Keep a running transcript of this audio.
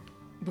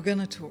We're going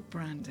to talk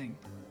branding,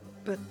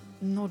 but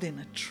not in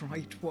a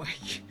trite way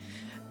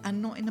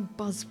and not in a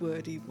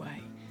buzzwordy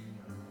way.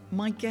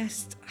 My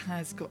guest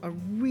has got a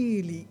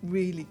really,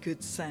 really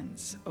good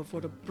sense of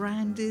what a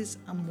brand is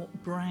and what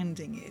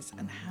branding is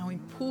and how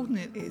important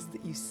it is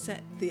that you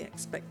set the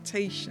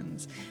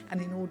expectations. And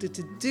in order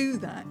to do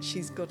that,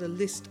 she's got a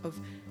list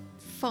of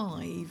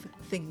 5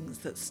 things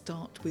that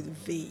start with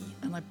V.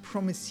 And I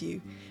promise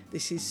you,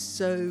 this is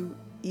so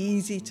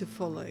easy to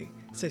follow.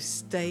 So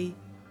stay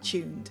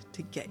tuned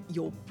to get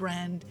your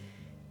brand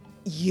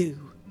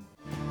you.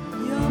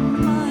 Your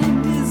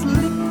mind is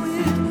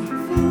liquid,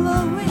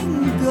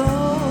 flowing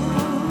gold.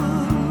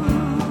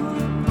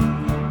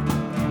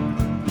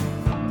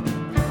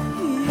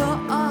 Your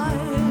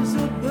eyes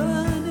are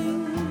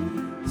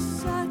burning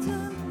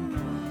satin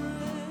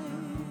ray.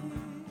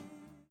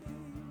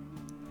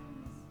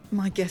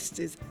 My guest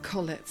is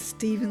Colette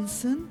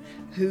Stevenson,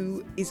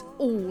 who is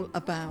all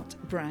about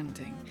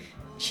branding.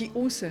 She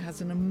also has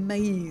an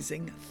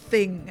amazing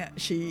thing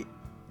she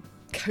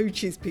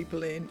coaches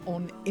people in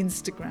on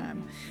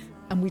Instagram,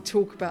 and we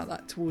talk about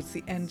that towards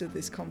the end of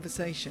this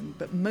conversation.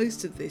 But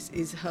most of this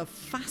is her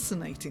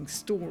fascinating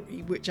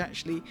story, which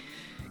actually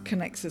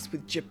connects us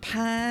with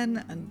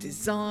Japan and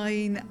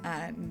design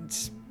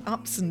and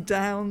ups and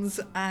downs,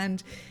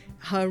 and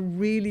her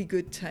really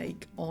good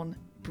take on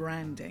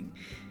branding.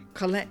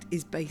 Colette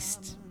is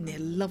based near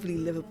lovely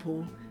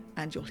Liverpool,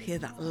 and you'll hear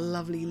that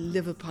lovely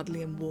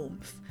Liverpudlian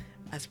warmth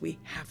as we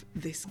have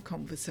this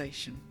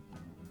conversation.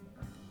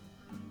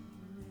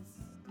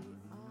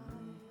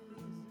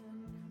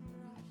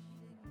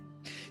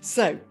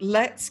 So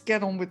let's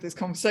get on with this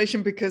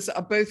conversation, because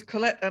both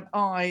Colette and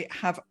I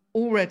have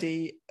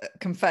already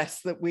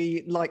confessed that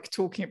we like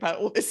talking about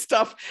all this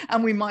stuff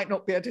and we might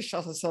not be able to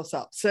shut ourselves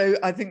up. So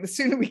I think the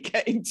sooner we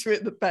get into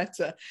it, the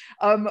better.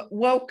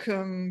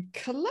 Welcome,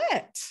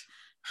 Colette.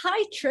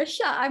 Hi,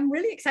 Trisha. I'm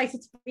really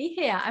excited to be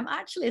here. I'm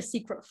actually a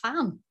secret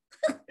fan.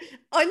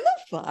 I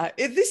love that.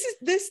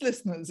 This,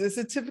 listeners, is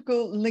a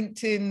typical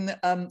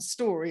LinkedIn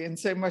story in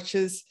so much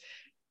as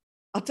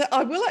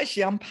I will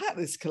actually unpack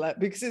this, Colette,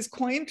 because it's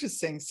quite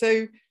interesting.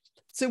 So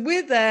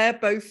we're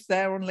both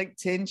there on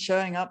LinkedIn,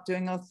 showing up,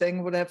 doing our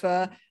thing,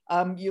 whatever.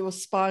 You're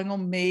spying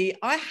on me.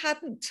 I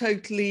hadn't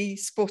totally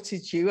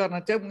spotted you, and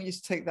I don't want you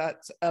to take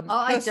that personally.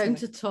 I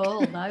don't at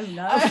all. No.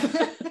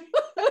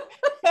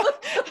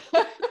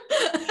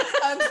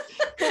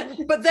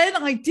 But then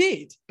I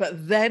did.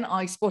 But then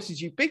I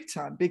spotted you big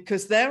time,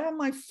 because there on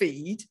my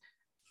feed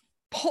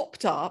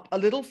popped up a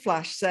little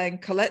flash saying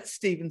Colette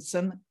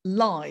Stevenson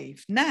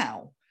live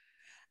now.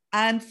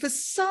 And for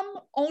some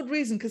odd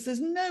reason, because there's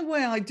no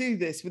way I do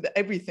this with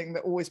everything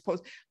that always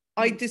pops,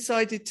 I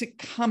decided to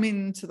come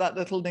into that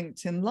little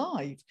LinkedIn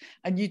live,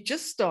 and you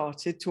just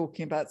started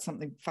talking about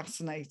something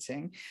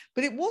fascinating.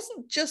 But it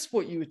wasn't just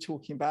what you were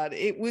talking about.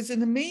 It was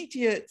an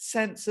immediate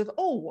sense of,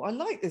 oh, I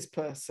like this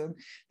person.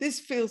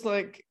 This feels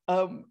like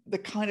the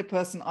kind of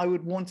person I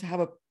would want to have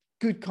a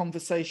good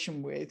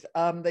conversation with.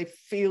 They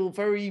feel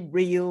very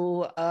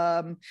real.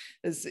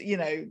 There's,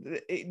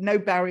 no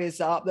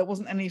barriers up. There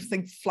wasn't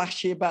anything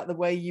flashy about the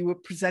way you were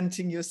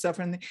presenting yourself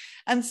or anything.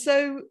 And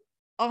so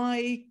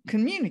I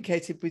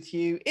communicated with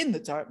you in the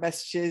direct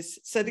messages,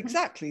 said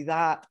exactly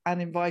that,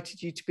 and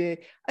invited you to be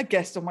a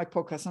guest on my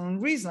podcast. And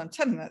the reason I'm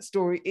telling that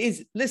story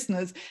is,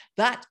 listeners,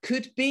 that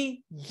could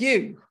be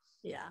you.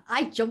 Yeah,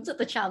 I jumped at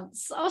the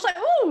chance. I was like,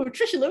 oh,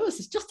 Trisha Lewis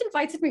has just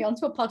invited me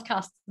onto a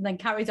podcast, and then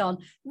carried on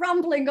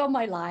rambling on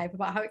my live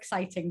about how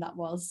exciting that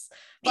was.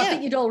 But yeah. I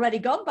think you'd already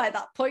gone by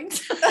that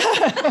point.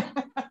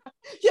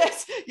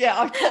 Yes, yeah,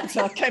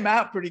 I came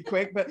out pretty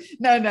quick, but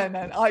no.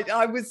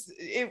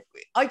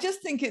 I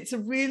just think it's a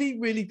really,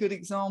 really good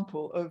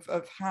example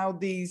of how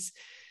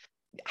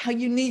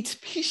you need to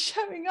be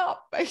showing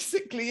up,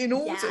 basically, in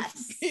order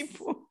for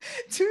people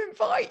to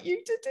invite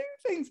you to do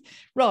things.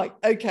 Right,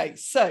 okay,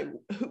 so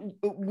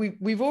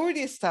we've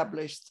already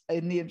established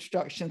in the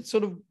introduction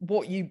sort of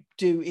what you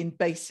do in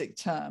basic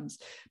terms,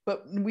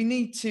 but we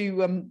need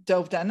to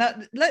delve down. Now,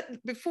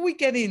 before we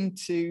get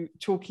into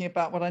talking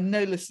about what I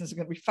know listeners are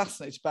going to be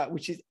fascinated about,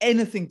 which is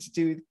anything to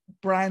do with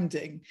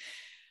branding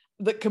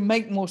that can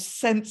make more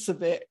sense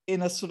of it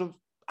in a sort of,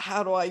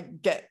 how do I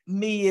get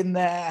me in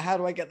there? How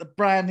do I get the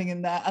branding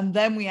in there? And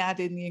then we add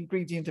in the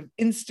ingredient of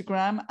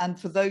Instagram. And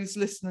for those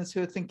listeners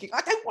who are thinking, I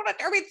don't want to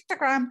do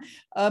Instagram,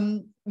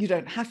 you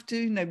don't have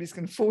to. Nobody's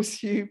going to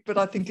force you. But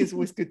I think it's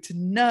always good to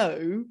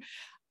know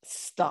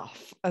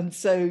stuff. And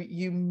so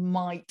you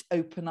might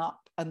open up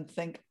and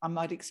think, I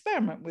might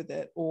experiment with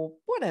it or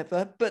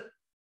whatever. But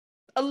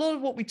a lot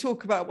of what we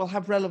talk about will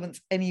have relevance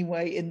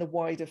anyway in the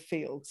wider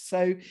field.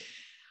 So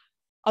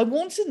I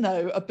want to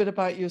know a bit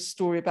about your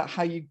story, about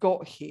how you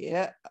got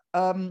here.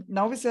 Now,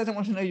 obviously, I don't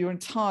want to know your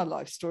entire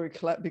life story,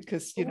 Colette,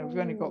 because, we've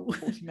only got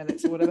 40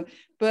 minutes or whatever.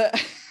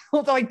 But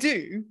although I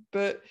do,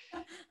 but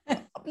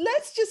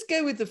let's just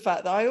go with the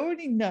fact that I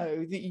already know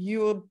that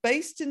you are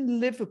based in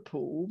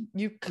Liverpool.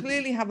 You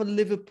clearly have a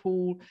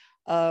Liverpool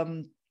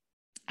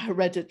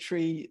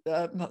hereditary,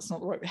 that's not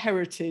the right,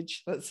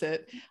 heritage, that's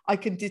it. I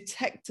can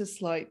detect a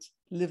slight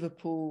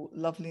Liverpool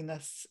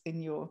loveliness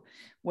in your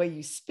way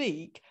you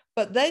speak.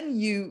 But then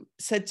you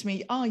said to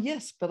me,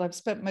 yes, but I've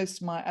spent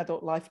most of my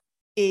adult life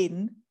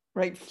in,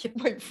 wait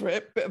for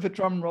it, bit of a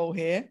drum roll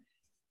here,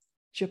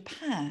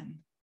 Japan.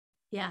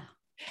 Yeah.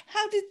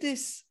 How did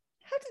this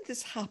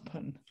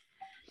happen?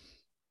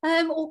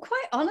 Well,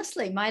 quite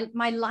honestly,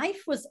 my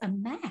life was a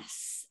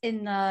mess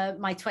in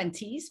my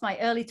 20s, my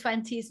early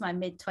 20s, my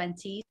mid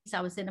 20s.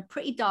 I was in a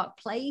pretty dark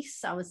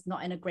place. I was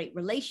not in a great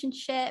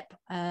relationship.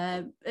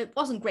 It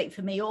wasn't great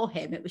for me or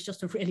him. It was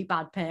just a really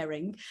bad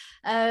pairing.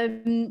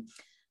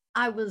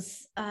 I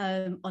was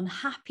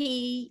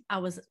unhappy. I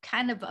was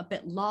kind of a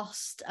bit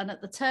lost. And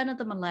at the turn of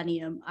the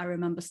millennium, I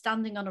remember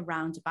standing on a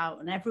roundabout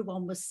and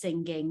everyone was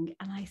singing.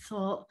 And I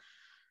thought,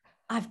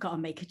 I've got to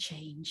make a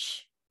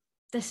change.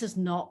 This is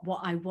not what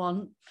I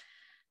want.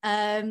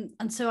 And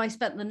so I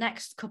spent the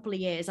next couple of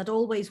years, I'd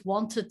always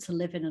wanted to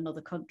live in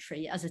another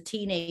country. As a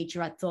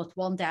teenager, I thought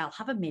one day I'll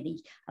have a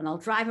Mini and I'll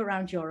drive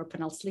around Europe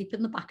and I'll sleep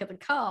in the back of the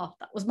car.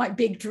 That was my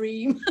big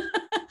dream.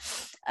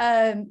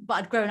 But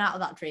I'd grown out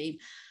of that dream.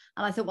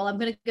 And I thought, well, I'm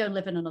going to go and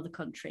live in another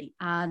country.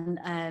 And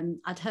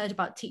I'd heard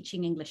about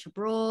teaching English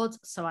abroad.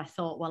 So I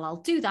thought, well, I'll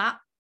do that.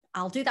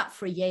 I'll do that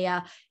for a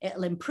year.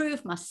 It'll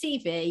improve my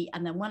CV.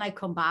 And then when I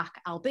come back,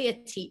 I'll be a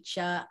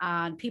teacher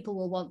and people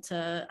will want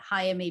to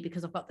hire me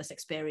because I've got this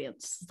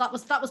experience. That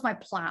was my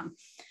plan.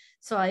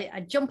 So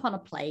I jump on a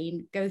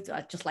plane, go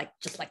to, just like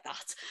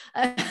that,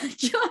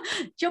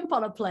 jump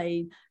on a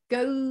plane,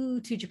 go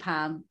to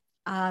Japan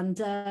and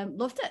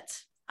loved it.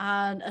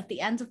 And at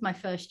the end of my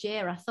first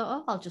year, I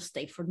thought, I'll just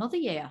stay for another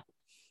year.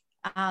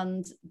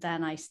 And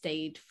then I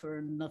stayed for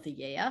another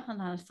year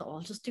and I thought,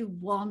 I'll just do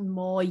one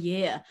more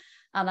year.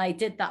 And I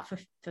did that for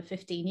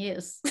 15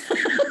 years.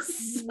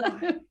 So,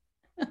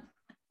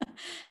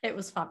 it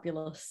was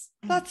fabulous.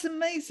 That's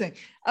amazing.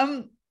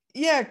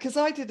 Yeah, because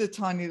I did a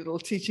tiny little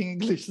teaching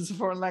English as a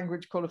foreign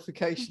language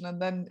qualification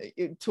and then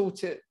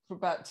taught it for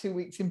about 2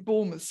 weeks in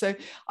Bournemouth. So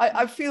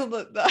I feel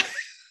that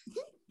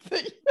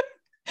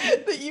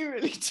you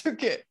really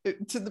took it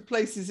to the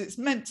places it's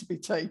meant to be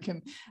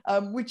taken,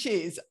 which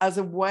is as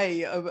a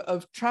way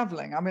of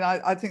traveling. I mean,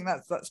 I think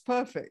that's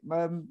perfect.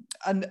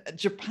 And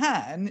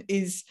Japan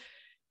is,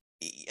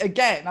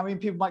 again, I mean,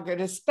 people might go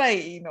to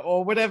Spain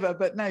or whatever,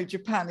 but no,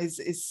 Japan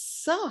is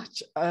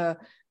such a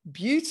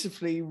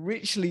beautifully,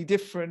 richly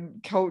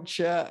different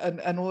culture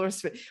and all the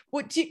rest of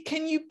it.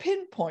 Can you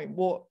pinpoint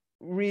what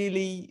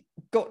really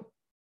got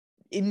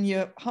in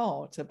your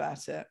heart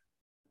about it?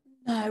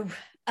 No.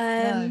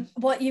 No.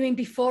 What you mean,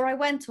 before I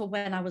went or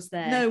when I was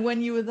there? No,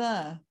 when you were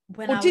there.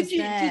 Or did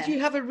you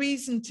have a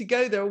reason to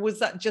go there, or was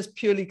that just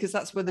purely because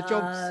that's where the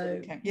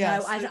jobs came? Yeah,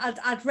 no,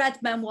 I'd read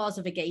Memoirs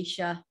of a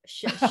Geisha,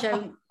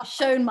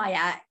 shown my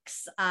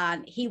ex,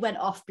 and he went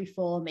off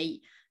before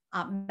me.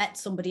 Met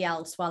somebody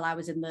else while I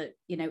was in the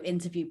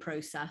interview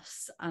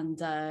process,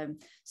 and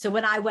so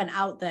when I went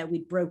out there,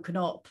 we'd broken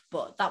up.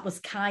 But that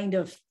was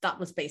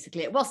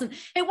basically it. Wasn't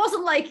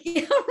like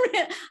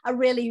a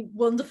really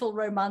wonderful,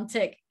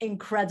 romantic,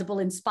 incredible,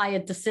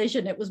 inspired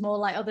decision. It was more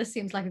like, oh, this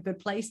seems like a good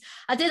place.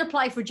 I did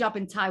apply for a job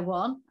in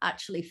Taiwan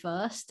actually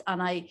first,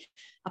 and I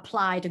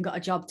applied and got a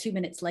job 2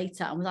 minutes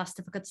later and was asked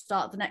if I could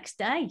start the next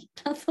day.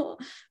 I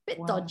thought, a bit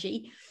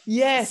dodgy.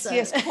 Yes,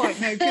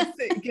 quite. No, good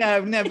thing.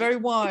 No, very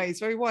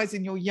wise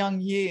in your young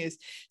years.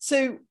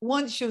 So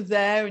once you're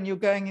there and you're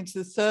going into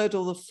the third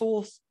or the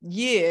fourth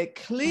year,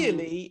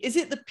 clearly, is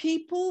it the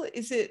people?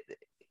 It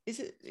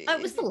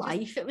was the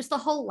life. It was the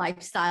whole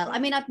lifestyle. I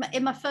mean,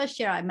 in my first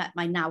year, I met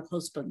my now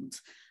husband.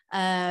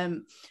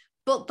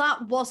 But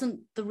that wasn't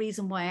the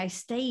reason why I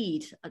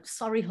stayed.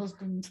 Sorry,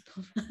 husband.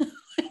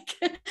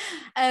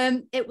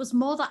 It was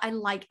more that I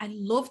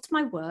loved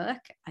my work.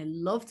 I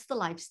loved the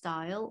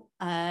lifestyle.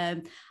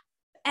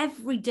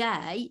 Every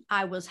day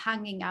I was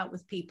hanging out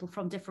with people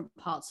from different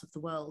parts of the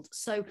world.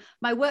 So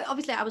my work,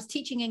 obviously, I was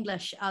teaching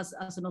English as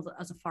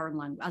a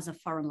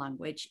foreign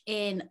language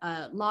in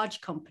a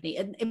large company.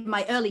 In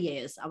my early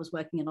years, I was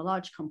working in a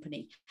large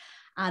company,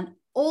 and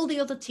all the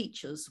other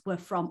teachers were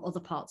from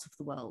other parts of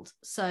the world.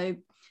 So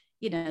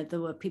there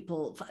were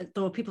people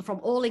from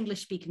all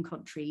English-speaking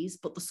countries,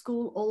 but the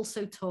school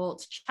also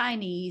taught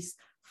Chinese,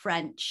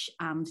 French,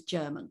 and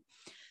German.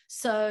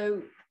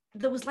 So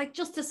there was like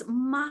just this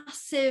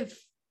massive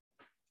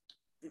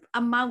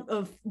amount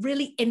of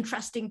really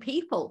interesting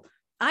people.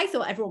 I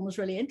thought everyone was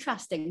really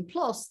interesting.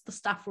 Plus, the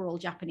staff were all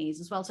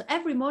Japanese as well. So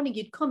every morning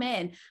you'd come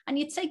in and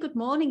you'd say good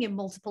morning in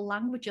multiple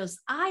languages.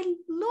 I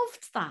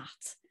loved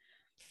that.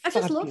 I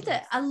just loved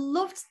it. I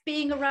loved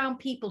being around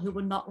people who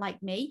were not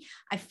like me.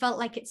 I felt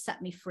like it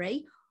set me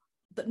free,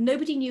 but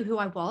nobody knew who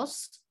I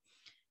was.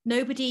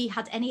 Nobody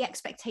had any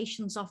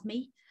expectations of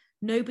me.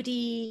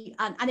 Nobody,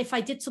 and if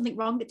I did something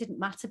wrong, it didn't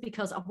matter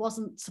because I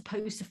wasn't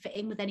supposed to fit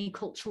in with any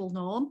cultural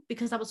norm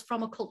because I was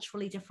from a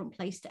culturally different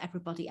place to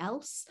everybody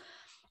else.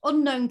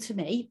 Unknown to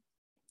me,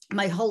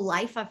 my whole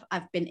life,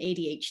 I've been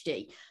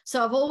ADHD.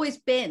 So I've always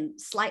been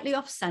slightly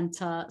off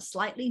center,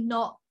 slightly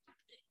not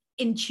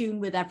in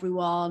tune with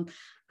everyone,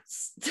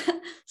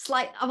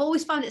 I've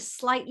always found it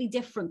slightly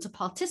different to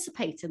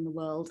participate in the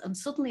world. And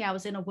suddenly I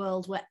was in a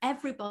world where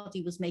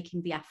everybody was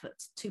making the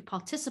effort to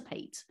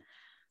participate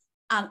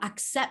and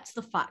accept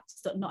the fact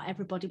that not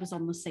everybody was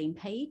on the same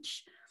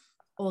page,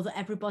 or that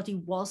everybody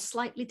was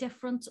slightly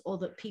different, or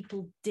that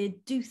people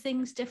did do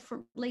things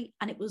differently.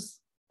 And it was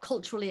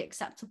culturally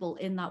acceptable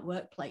in that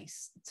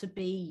workplace to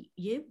be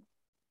you.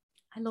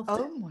 I loved it.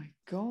 Oh my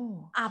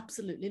God.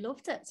 Absolutely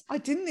loved it. I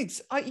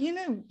didn't,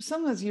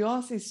 sometimes you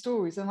ask these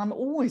stories and I'm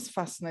always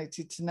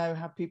fascinated to know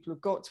how people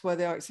have got to where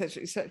they are,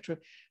 etc., etc.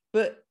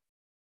 But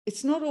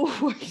it's not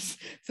always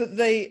that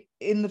they,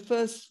 in the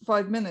first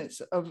 5 minutes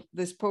of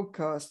this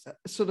podcast,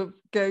 sort of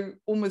go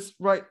almost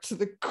right to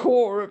the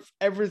core of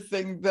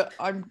everything that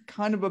I'm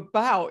kind of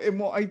about in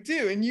what I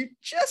do. And you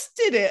just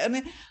did it.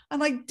 And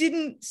I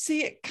didn't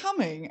see it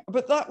coming.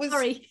 But that was...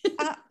 Sorry.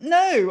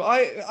 No,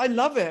 I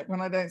love it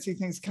when I don't see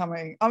things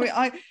coming. I mean,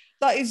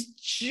 that is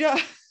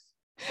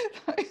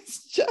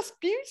just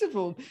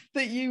beautiful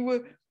that you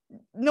were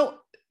not...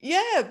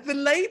 Yeah, the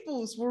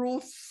labels were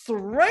all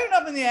thrown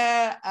up in the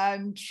air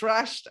and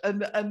trashed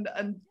and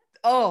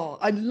oh,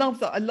 I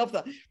love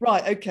that.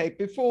 Right, okay,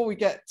 before we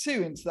get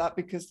too into that,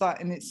 because that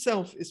in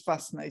itself is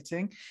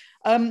fascinating.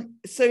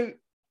 So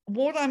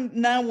what I'm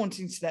now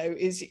wanting to know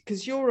is,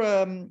 because you're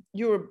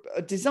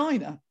a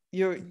designer.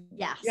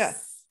 Yes. Yeah.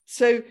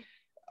 So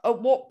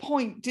at what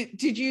point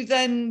did you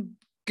then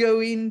go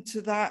into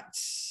that?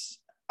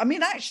 I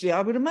mean, actually, I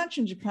would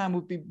imagine Japan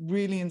would be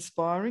really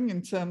inspiring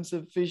in terms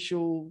of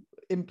visual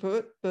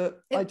input, but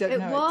I don't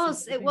know.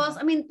 It was.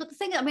 I mean, but the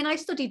thing, I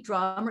studied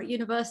drama at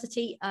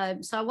university,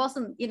 so I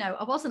wasn't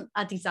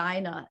a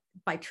designer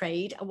by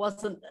trade. I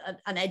wasn't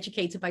an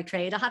educator by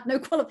trade. I had no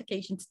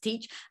qualification to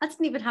teach. I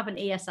didn't even have an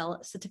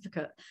ESL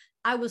certificate.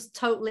 I was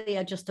totally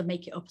just a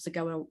make it up as I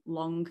go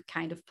along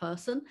kind of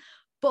person.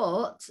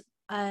 But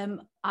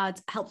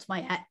I'd helped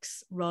my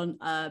ex run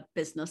a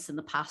business in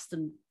the past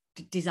and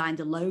designed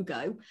a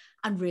logo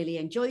and really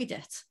enjoyed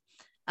it.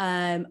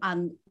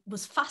 And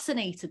was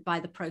fascinated by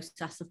the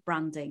process of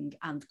branding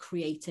and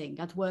creating.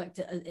 I'd worked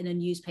in a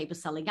newspaper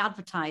selling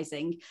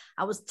advertising.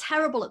 I was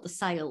terrible at the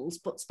sales,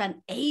 but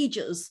spent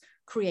ages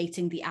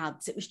creating the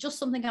ads. It was just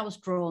something I was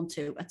drawn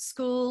to. At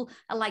school,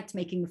 I liked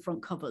making the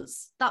front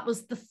covers. That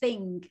was the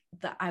thing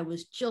that I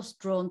was just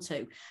drawn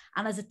to.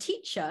 And as a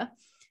teacher,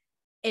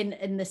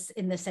 in this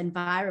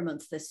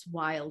environment, this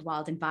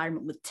wild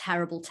environment with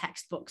terrible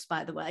textbooks,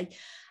 by the way,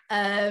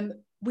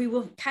 we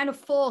were kind of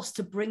forced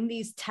to bring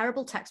these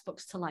terrible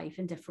textbooks to life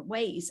in different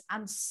ways.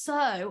 And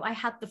so I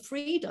had the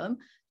freedom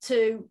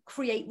to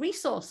create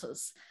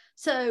resources.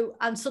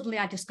 And suddenly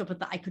I discovered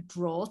that I could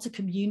draw to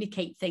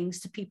communicate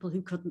things to people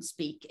who couldn't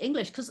speak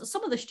English, because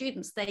some of the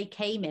students, they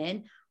came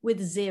in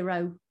with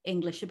zero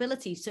English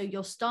ability. So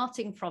you're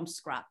starting from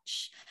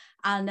scratch.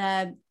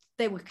 And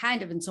they were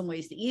kind of in some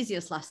ways the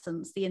easiest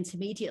lessons, the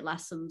intermediate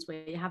lessons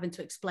where you're having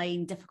to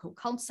explain difficult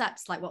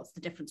concepts, like what's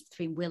the difference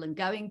between will and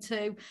going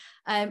to.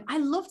 I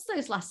loved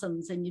those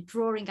lessons, and you're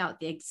drawing out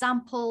the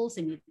examples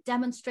and you're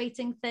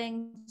demonstrating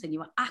things and you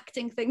were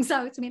acting things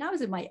out. I mean, I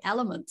was in my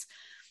element,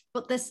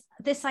 but this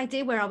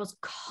idea where I was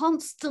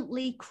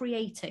constantly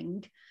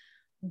creating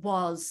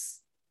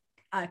was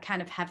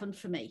kind of heaven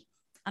for me.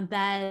 And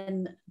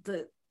then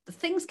the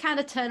things kind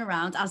of turn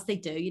around as they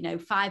do,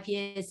 5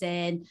 years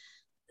in,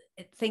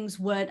 things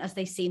weren't as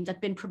they seemed.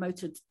 I'd been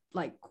promoted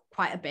like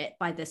quite a bit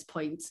by this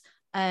point,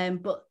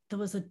 but there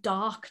was a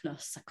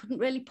darkness. I couldn't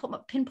really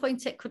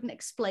pinpoint it, couldn't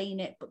explain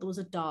it, but there was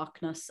a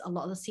darkness. A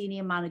lot of the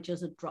senior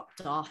managers had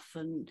dropped off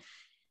and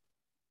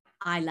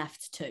I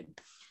left too.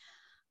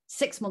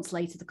 6 months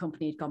later, the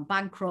company had gone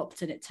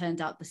bankrupt, and it turned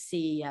out the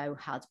CEO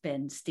had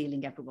been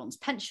stealing everyone's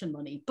pension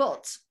money,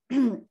 but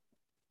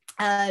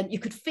you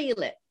could feel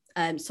it.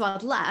 So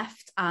I'd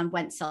left and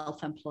went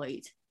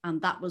self-employed. And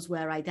that was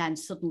where I then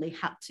suddenly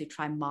had to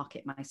try and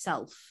market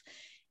myself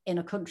in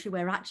a country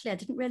where actually I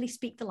didn't really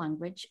speak the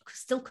language,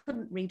 still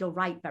couldn't read or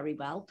write very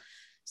well.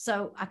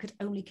 So I could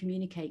only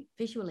communicate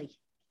visually.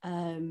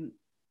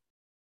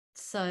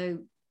 So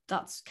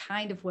that's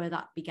kind of where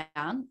that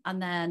began. And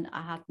then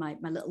I had my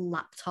little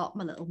laptop,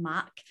 my little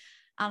Mac,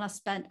 and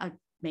I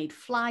made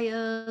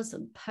flyers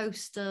and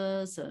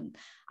posters, and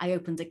I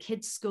opened a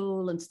kids'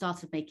 school and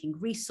started making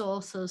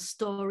resources,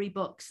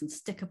 storybooks and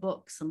sticker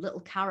books and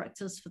little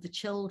characters for the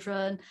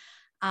children.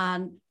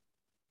 And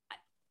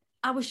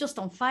I was just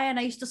on fire, and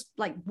I used to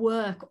like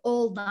work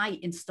all night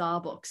in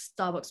Starbucks.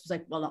 Starbucks was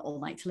open, well, not all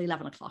night, till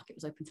 11 o'clock. It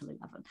was open till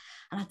 11.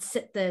 And I'd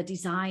sit there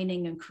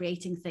designing and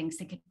creating things,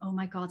 thinking, oh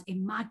my God,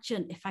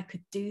 imagine if I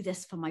could do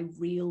this for my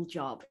real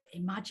job.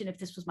 Imagine if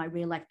this was my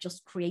real life,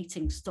 just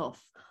creating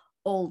stuff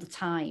all the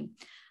time.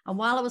 And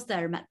while I was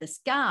there, I met this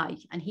guy,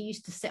 and he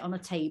used to sit on a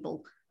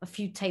table a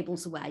few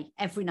tables away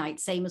every night,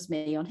 same as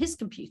me, on his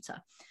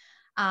computer.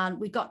 And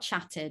we got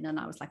chatting, and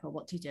I was like, oh,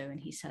 what do you do? And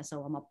he says,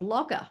 oh, I'm a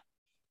blogger.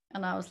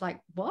 And I was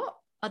like, what?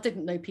 I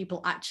didn't know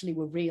people actually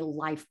were real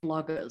life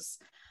bloggers.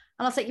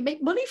 And I was like, you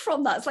make money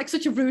from that? It's like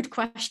such a rude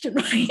question,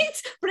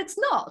 right? But it's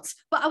not.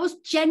 But I was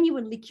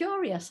genuinely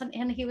curious.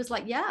 And he was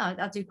like, yeah,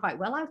 I do quite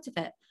well out of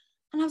it.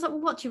 And I was like,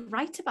 well, what do you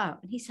write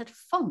about? And he said,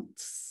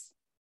 fonts.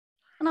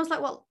 And I was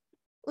like, well,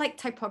 like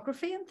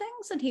typography and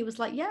things? And he was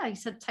like, yeah, he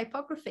said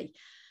typography.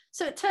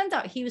 So it turned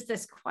out he was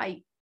this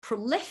quite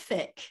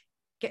prolific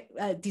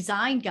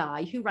design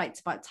guy who writes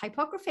about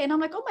typography. And I'm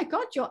like, oh my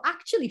God, you're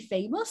actually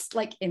famous,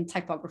 like in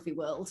typography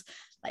world.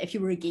 Like if you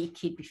were a geek,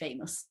 he'd be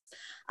famous.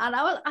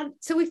 And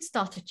so we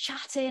started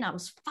chatting. I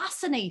was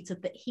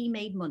fascinated that he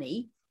made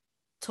money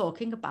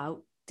talking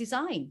about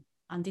design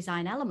and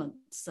design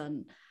elements.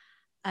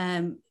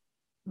 And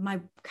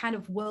my kind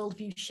of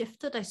worldview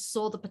shifted. I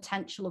saw the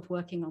potential of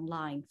working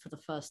online for the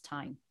first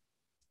time.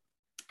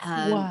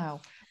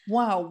 Wow.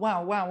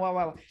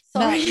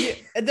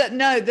 Sorry.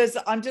 Now,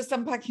 I'm just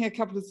unpacking a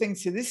couple of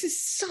things here. This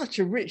is such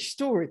a rich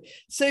story.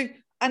 So,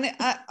 and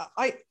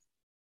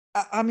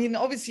I mean,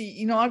 obviously,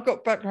 you know, I've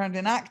got background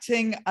in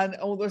acting and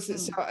all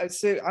this.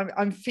 So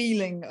I'm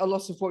feeling a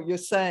lot of what you're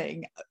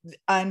saying.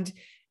 And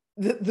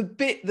the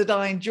bit that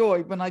I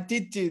enjoyed when I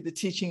did do the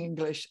teaching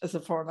English as a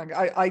foreign language,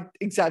 I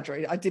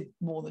exaggerate. I did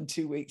more than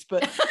 2 weeks,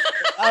 but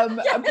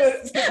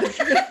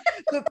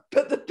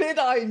but the bit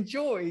I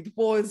enjoyed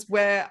was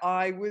where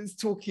I was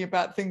talking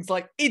about things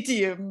like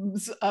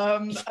idioms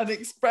and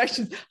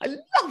expressions. I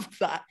loved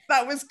that.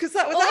 That was because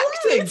that was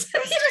acting. It was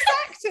just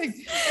acting.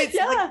 It's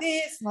like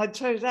this, and I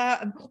tried it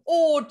out,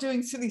 or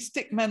doing silly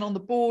stick men on the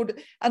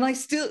board. And I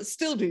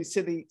still do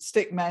silly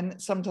stick men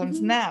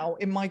sometimes now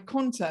in my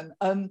content.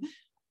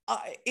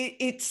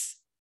 It's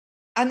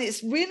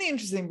really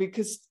interesting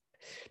because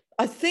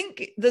I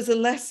think there's a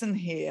lesson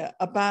here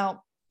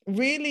about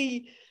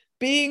really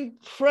being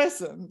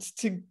present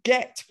to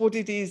get what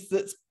it is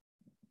that's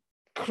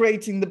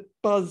creating the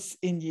buzz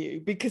in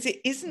you, because it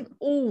isn't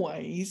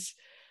always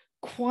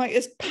quite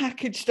as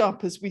packaged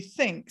up as we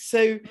think.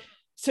 So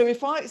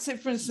for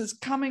instance,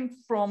 coming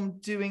from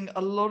doing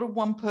a lot of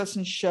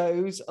one-person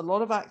shows, a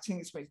lot of acting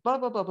experience, blah,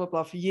 blah, blah, blah,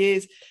 blah, for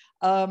years,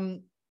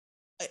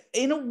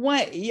 in a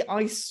way,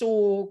 I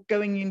saw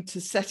going into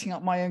setting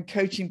up my own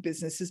coaching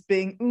business as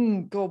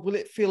being, God, will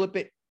it feel a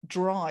bit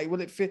dry?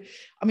 Will it feel?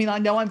 I mean, I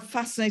know I'm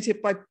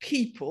fascinated by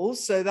people,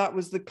 so that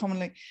was the common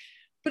link.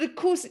 But of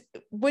course,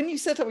 when you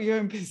set up your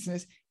own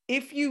business,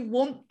 if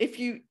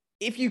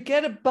you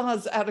get a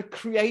buzz out of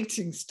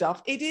creating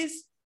stuff, it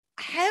is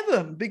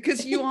heaven,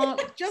 because you are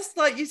just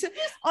like you said.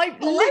 I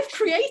love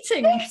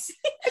creating. It's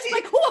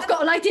like, I've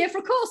got an idea for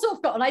a course,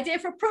 I've got an idea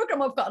for a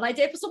program, I've got an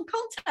idea for some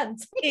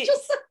content. It's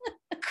just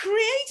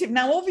creative.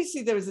 Now,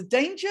 obviously, there is a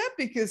danger,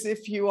 because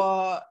if you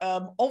are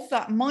of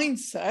that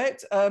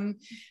mindset,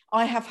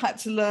 I have had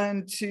to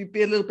learn to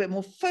be a little bit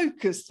more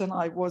focused than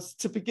I was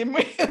to begin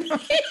with.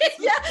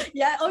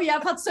 yeah. Oh, yeah.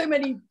 I've had so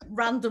many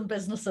random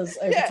businesses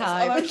over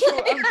time. I'm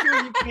sure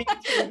you've been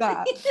through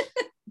that.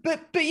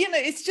 But you know,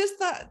 it's just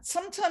that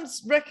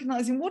sometimes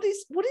recognizing what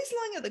is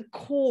lying at the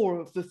core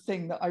of the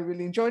thing that I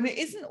really enjoy, and it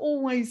isn't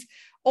always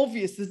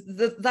obvious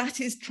that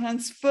is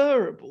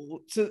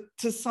transferable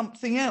to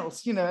something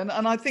else, you know.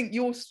 And I think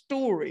your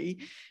story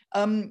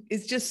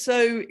is just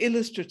so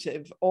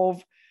illustrative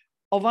of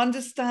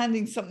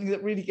understanding something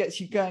that really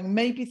gets you going,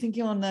 maybe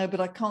thinking, oh no,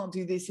 but I can't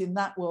do this in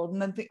that world, and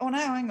then think, oh no,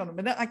 hang on a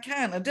minute, I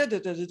can.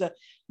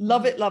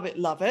 Love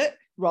it.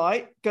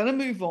 Right, gonna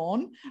move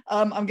on.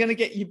 I'm gonna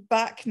get you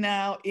back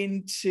now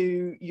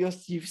into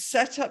you've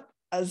set up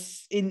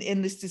as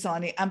in this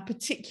designing, and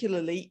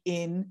particularly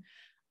in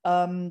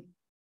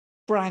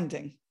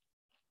branding.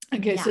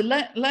 Okay, so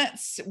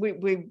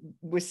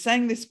we're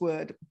saying this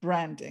word,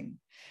 branding.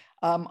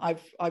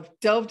 I've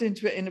delved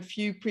into it in a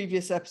few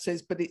previous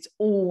episodes, but it's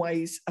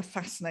always a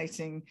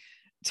fascinating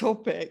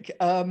topic.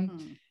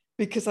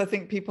 Because I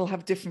think people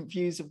have different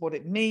views of what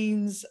it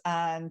means,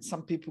 and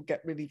some people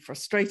get really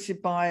frustrated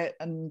by it.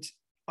 And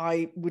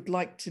I would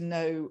like to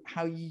know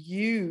how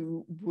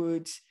you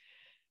would,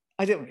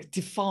 I don't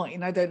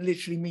define, I don't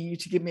literally mean you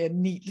to give me a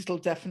neat little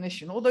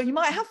definition, although you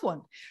might have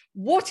one.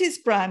 What is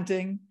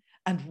branding,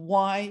 and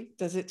why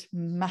does it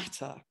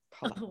matter?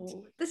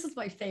 Oh, this is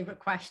my favorite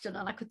question,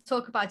 and I could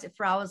talk about it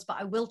for hours, but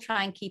I will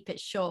try and keep it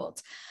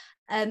short.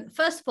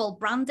 First of all,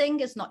 branding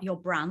is not your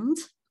brand.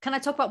 Can I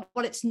talk about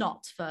what it's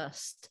not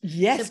first?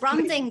 Yes. So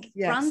branding,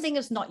 yes. Branding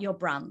is not your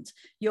brand.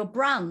 Your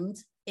brand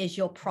is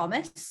your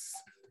promise,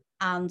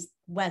 and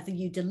whether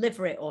you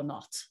deliver it or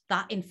not,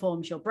 that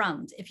informs your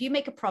brand. If you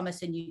make a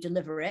promise and you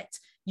deliver it,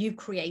 you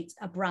create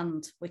a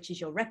brand, which is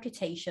your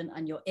reputation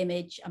and your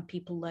image, and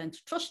people learn to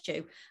trust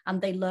you,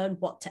 and they learn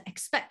what to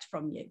expect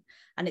from you.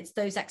 And it's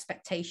those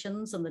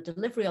expectations and the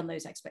delivery on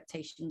those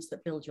expectations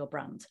that build your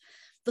brand.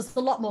 There's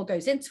a lot more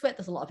goes into it.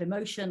 There's a lot of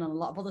emotion and a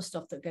lot of other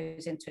stuff that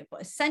goes into it.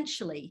 But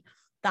essentially,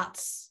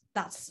 that's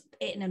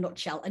it in a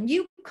nutshell. And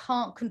you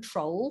can't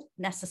control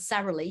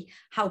necessarily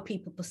how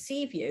people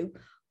perceive you,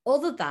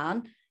 other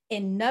than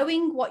in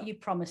knowing what you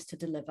promise to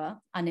deliver,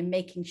 and in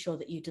making sure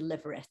that you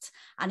deliver it,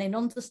 and in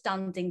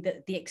understanding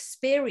that the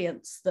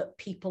experience that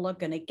people are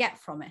going to get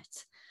from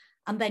it.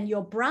 And then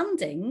your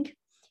branding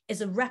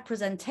is a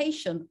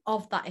representation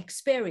of that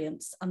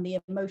experience and the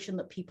emotion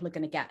that people are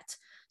going to get.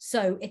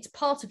 So it's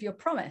part of your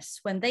promise.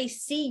 When they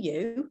see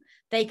you,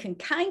 they can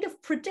kind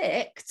of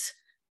predict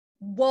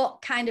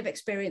what kind of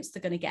experience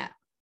they're going to get.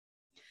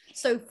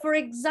 So, for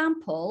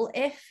example,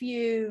 if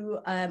you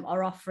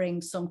are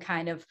offering some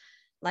kind of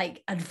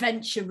like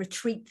adventure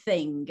retreat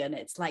thing, and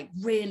it's like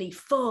really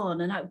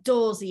fun and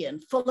outdoorsy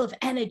and full of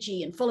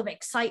energy and full of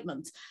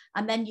excitement,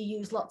 and then you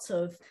use lots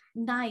of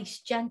nice,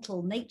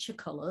 gentle nature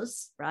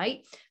colors,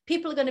 right?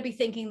 People are going to be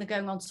thinking they're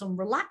going on some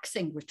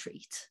relaxing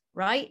retreat,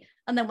 right?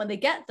 And then when they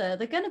get there,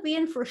 they're going to be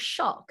in for a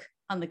shock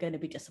and they're going to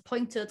be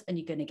disappointed and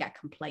you're going to get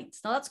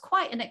complaints. Now, that's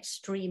quite an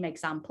extreme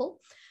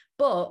example.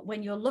 But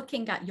when you're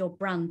looking at your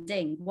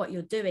branding, what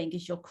you're doing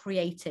is you're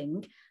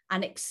creating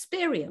an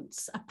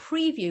experience, a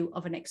preview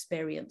of an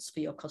experience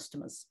for your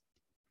customers.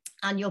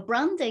 And your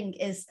branding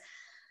is,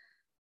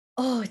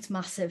 it's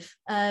massive.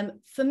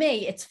 For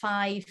me, it's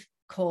 5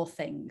 core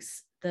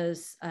things.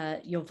 There's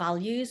your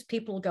values.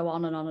 People go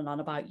on and on and on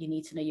about you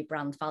need to know your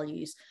brand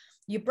values.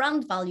 Your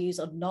brand values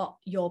are not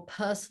your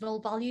personal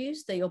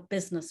values, they're your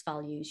business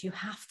values. You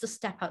have to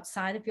step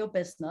outside of your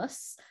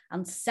business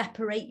and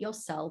separate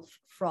yourself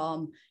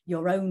from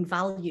your own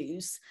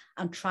values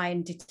and try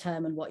and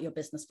determine what your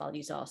business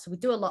values are. So we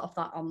do a lot of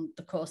that on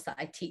the course that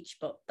I teach,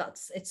 but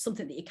it's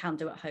something that you can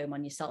do at home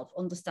on yourself,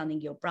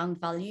 understanding your brand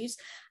values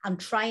and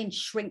try and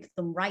shrink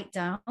them right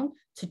down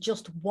to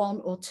just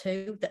 1 or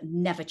 2 that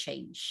never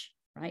change,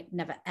 right?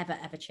 Never, ever,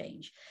 ever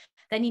change.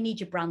 Then you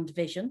need your brand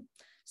vision.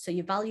 So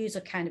your values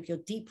are kind of your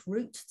deep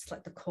roots. It's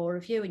like the core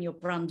of you, and your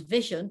brand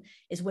vision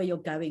is where you're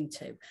going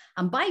to.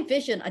 And by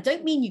vision, I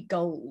don't mean your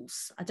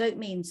goals. I don't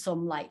mean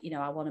some like,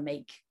 I want to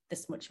make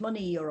this much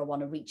money or I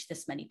want to reach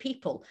this many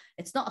people.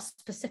 It's not a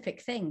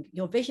specific thing.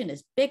 Your vision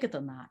is bigger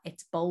than that.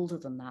 It's bolder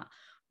than that.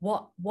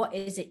 What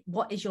is it?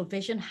 What is your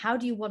vision? How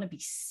do you want to be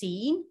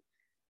seen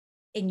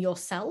in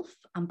yourself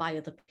and by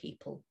other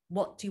people?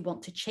 What do you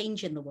want to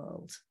change in the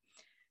world?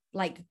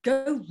 Like,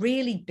 go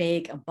really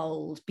big and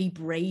bold, be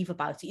brave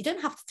about it. You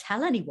don't have to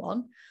tell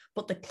anyone,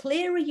 but the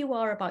clearer you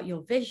are about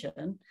your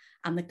vision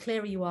and the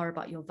clearer you are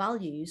about your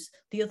values,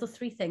 the other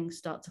 3 things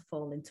start to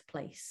fall into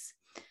place.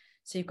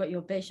 So you've got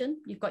your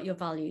vision, you've got your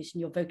values,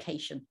 and your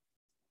vocation.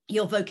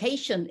 Your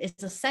vocation is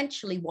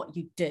essentially what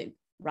you do,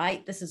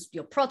 right? This is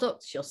your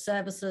products, your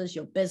services,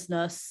 your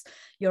business,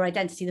 your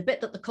identity, the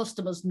bit that the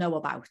customers know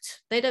about.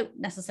 They don't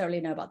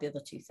necessarily know about the other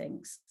 2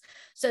 things.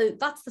 So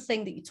that's the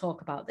thing that you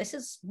talk about. This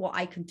is what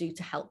I can do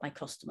to help my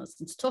customers.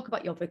 And to talk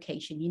about your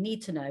vocation, you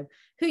need to know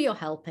who you're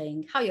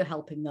helping, how you're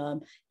helping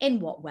them, in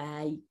what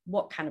way,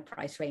 what kind of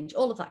price range,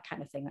 all of that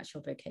kind of thing. That's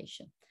your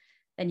vocation.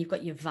 Then you've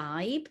got your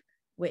vibe,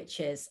 which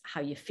is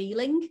how you're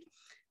feeling,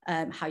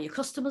 how your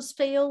customers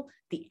feel,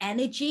 the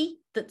energy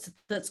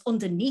that's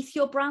underneath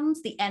your brand,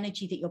 the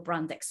energy that your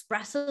brand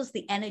expresses,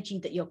 the energy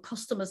that your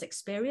customers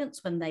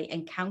experience when they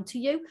encounter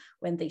you,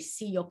 when they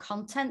see your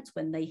content,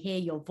 when they hear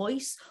your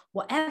voice,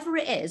 whatever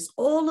it is,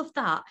 all of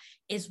that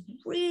is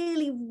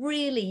really,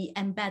 really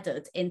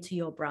embedded into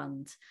your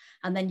brand.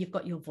 And then you've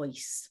got your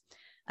voice.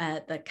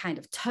 The kind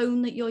of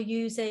tone that you're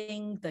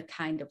using, the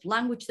kind of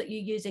language that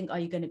you're using. Are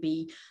you going to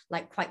be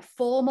like quite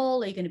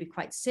formal? Are you going to be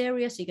quite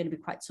serious? Are you going to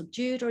be quite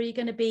subdued? Or are you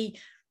going to be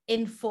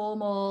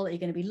informal? Are you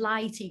going to be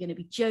light? Are you going to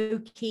be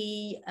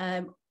jokey?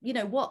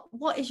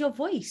 What is your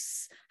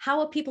voice? How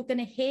are people going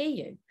to hear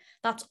you?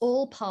 That's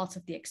all part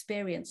of the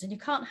experience. And you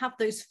can't have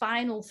those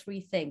final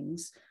 3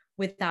 things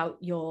without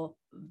your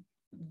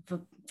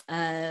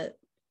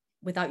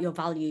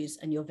values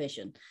and your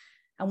vision.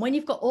 And when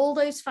you've got all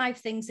those 5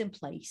 things in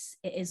place,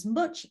 it is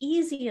much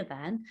easier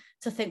then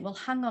to think, well,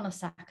 hang on a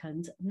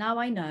second. Now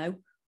I know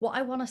what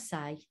I want to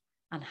say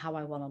and how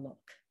I want to look.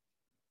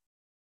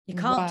 You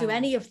can't do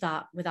any of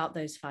that without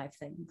those 5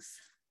 things.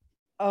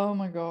 Oh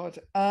my God.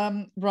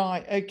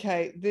 Right.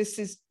 Okay. This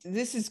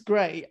is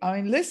great. I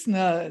mean,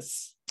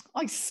 listeners,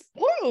 I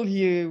spoil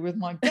you with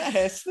my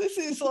guests. This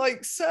is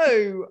like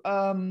so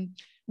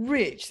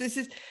rich. This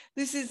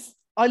is,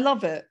 I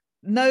love it.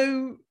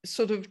 No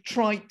sort of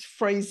trite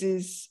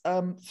phrases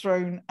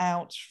thrown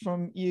out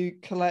from you,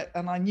 Colette,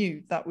 and I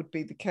knew that would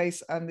be the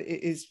case, and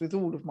it is with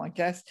all of my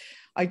guests.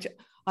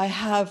 I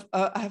have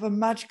a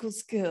magical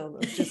skill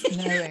of just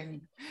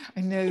knowing.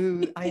 I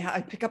know I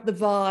pick up the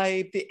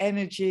vibe, the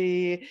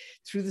energy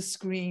through the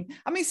screen.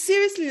 I mean,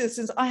 seriously,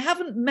 listeners, I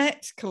haven't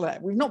met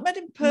Colette. We've not met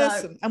in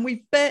person, no.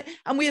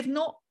 and we have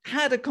not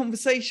had a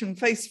conversation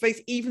face to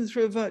face, even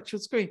through a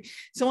virtual screen.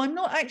 So I'm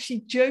not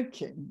actually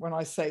joking when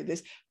I say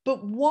this,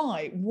 but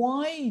why?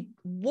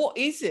 What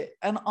is it?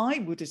 And I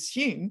would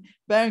assume,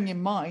 bearing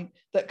in mind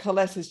that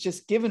Colette has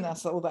just given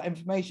us all that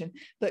information,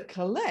 that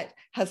Colette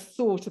has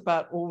thought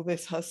about all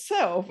this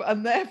herself.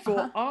 And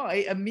therefore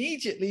I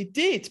immediately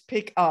did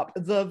pick up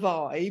the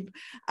vibe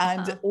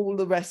and all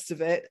the rest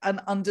of it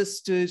and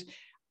understood.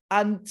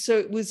 And so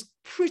it was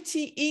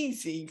pretty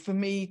easy for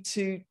me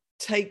to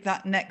take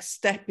that next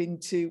step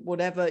into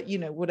whatever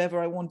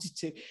I wanted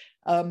to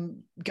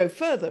go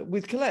further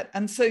with Colette.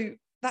 And so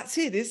that's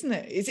it, isn't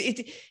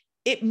it?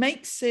 It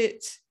makes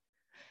it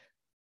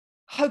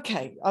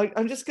okay.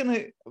 I'm just going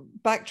to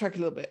backtrack a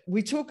little bit.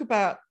 We talk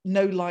about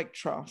know, like,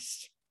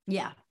 trust.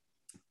 Yeah.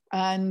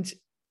 And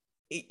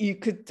you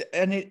could,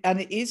 and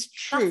it is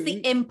true. That's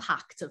the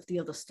impact of the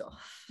other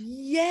stuff.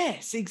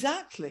 Yes,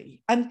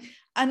 exactly.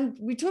 And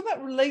we talk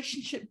about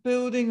relationship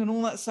building and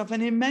all that stuff.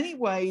 And in many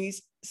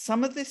ways,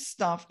 some of this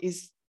stuff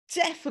is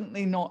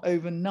definitely not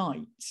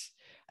overnight.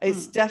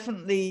 It's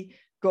definitely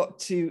got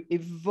to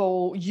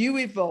evolve. You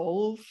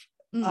evolve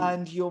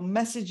and your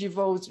message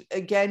evolves.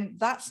 Again,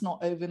 that's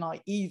not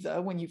overnight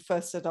either when you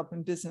first set up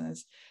in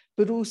business,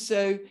 but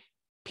also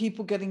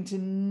people getting to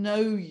know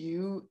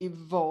you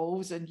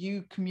evolves and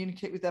you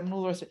communicate with them and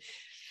all the rest of it.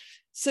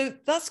 So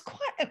that's quite,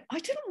 I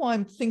don't know why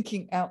I'm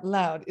thinking out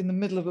loud in the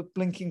middle of a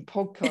blinking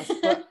podcast,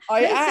 but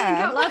I am. Think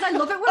out loud. I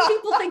love it when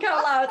people think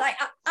out loud.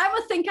 I'm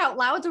a think out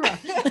louderer.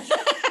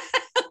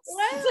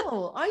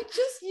 Well,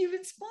 you've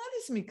inspired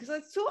me because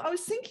I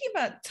was thinking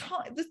about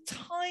the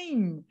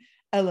time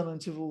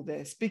element of all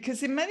this,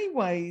 because in many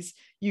ways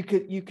you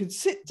could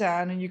sit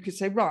down and you could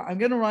say, right, I'm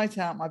going to write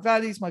out my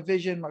values, my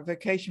vision, my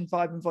vocation,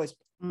 vibe and voice,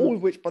 all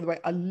of which, by the way,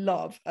 I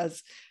love I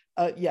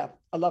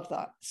love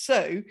that.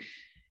 So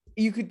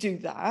you could do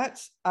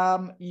that.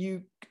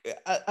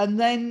 And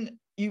then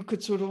you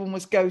could sort of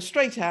almost go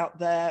straight out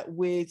there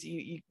with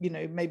you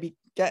know, maybe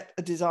get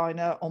a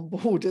designer on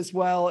board as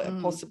well,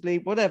 and possibly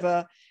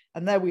whatever.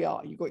 And there we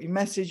are. You've got your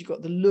message, you've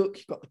got the look,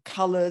 you've got the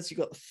colors,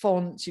 you've got the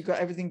fonts, you've got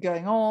everything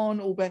going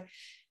on.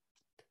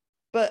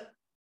 But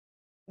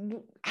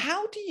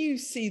how do you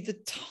see the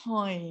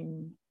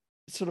time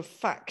sort of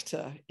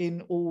factor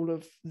in all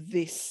of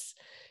this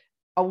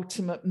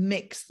ultimate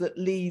mix that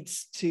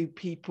leads to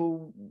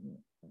people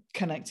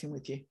connecting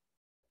with you?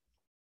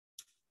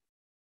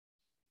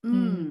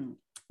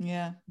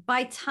 Yeah.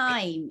 By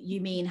time,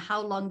 you mean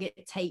how long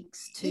it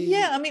takes to?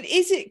 Yeah, I mean,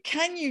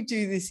 can you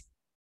do this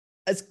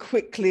as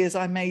quickly as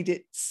I made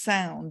it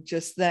sound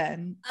just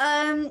then?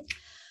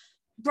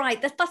 Right,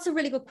 that's a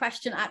really good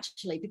question,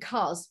 actually,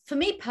 because for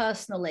me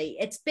personally,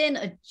 it's been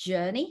a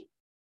journey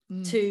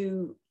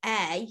to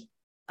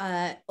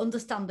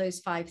understand those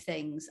 5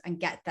 things and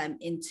get them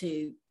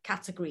into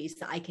categories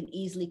that I can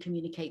easily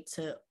communicate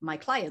to my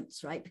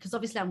clients, right? Because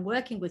obviously I'm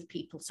working with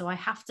people, so I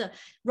have to,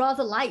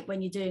 rather like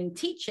when you're doing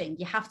teaching,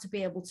 you have to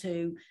be able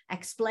to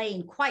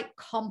explain quite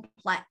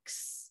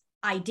complex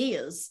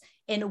ideas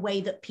in a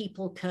way that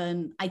people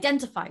can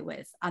identify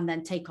with and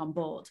then take on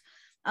board.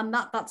 And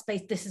that's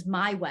based, this is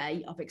my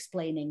way of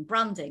explaining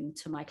branding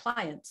to my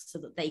clients so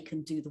that they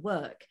can do the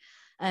work.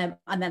 And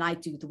then I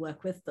do the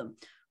work with them.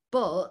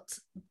 But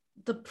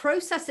the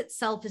process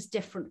itself is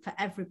different for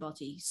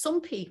everybody.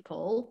 Some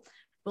people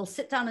will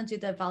sit down and do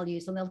their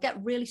values and they'll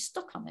get really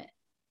stuck on it,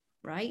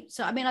 right?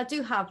 So, I mean, I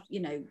do have,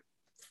 you know,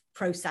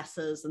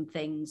 processes and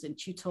things and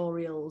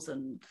tutorials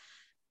and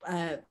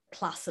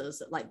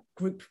classes like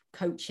group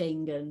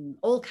coaching and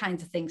all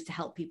kinds of things to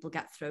help people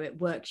get through it,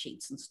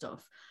 worksheets and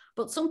stuff.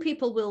 But some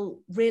people will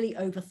really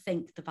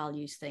overthink the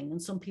values thing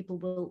and some people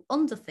will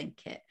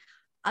underthink it.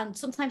 And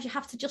sometimes you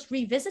have to just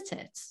revisit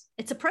it.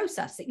 It's a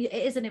process. It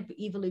is an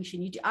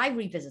evolution. I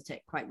revisit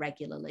it quite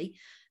regularly.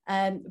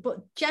 But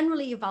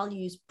generally your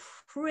values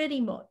pretty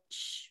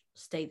much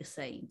stay the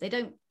same.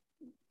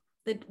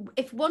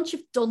 If once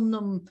you've done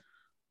them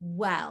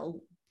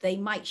well, they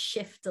might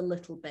shift a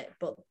little bit,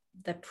 but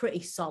they're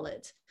pretty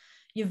solid.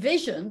 Your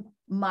vision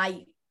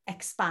might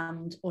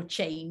expand or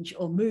change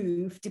or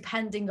move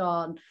depending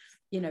on,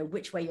 you know,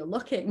 which way you're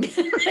looking.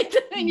 Right?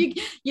 I mean,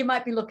 you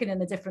might be looking in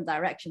a different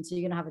direction, so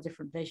you're going to have a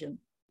different vision.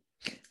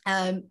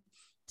 I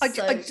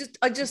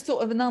just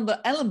thought of another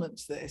element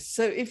to this.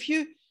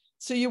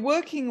 So you're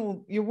working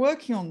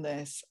on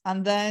this,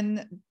 and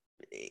then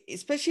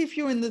especially if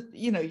you're in the,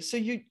 you know, so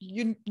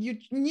you're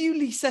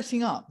newly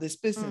setting up this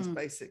business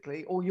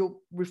basically, or you're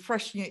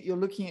refreshing it, you're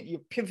looking at,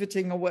 you're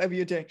pivoting or whatever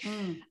you're doing,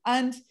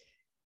 and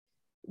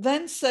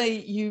then say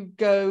you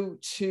go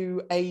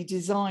to a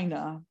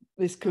designer.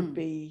 This could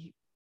be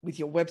with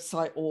your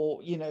website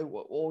or, you know,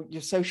 or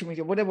your social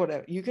media,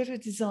 whatever. You go to a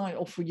design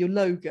or for your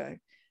logo.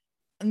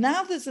 And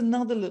now there's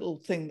another little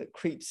thing that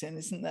creeps in,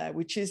 isn't there?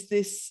 Which is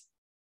this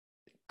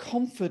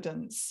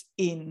confidence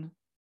in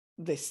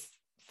this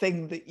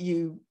thing that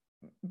you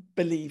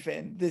believe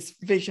in, this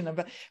vision of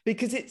it,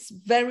 because it's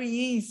very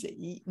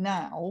easy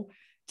now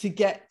to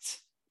get,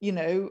 you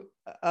know,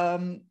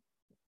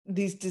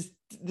 this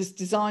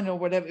designer or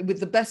whatever with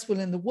the best will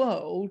in the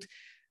world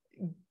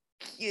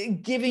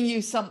giving you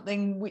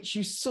something which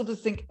you sort of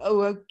think,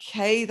 oh,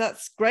 okay,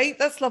 that's great,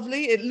 that's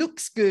lovely, it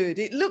looks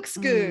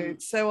good,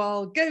 so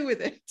I'll go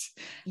with it.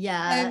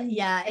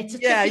 It's a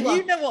tricky one.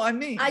 You know what I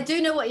mean. I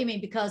do know what you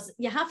mean, because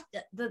you have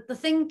to, the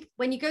thing,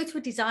 when you go to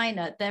a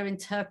designer, they're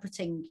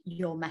interpreting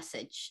your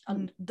message,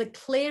 and the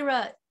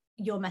clearer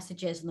your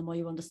message is and the more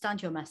you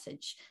understand your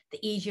message, the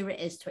easier it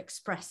is to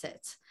express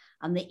it,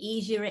 and the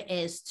easier it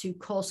is to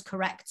course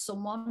correct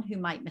someone who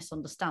might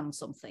misunderstand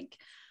something.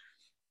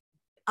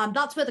 And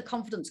that's where the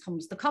confidence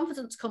comes. The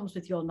confidence comes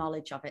with your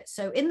knowledge of it.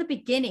 So in the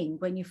beginning,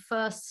 when you're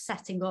first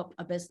setting up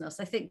a business,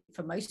 I think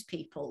for most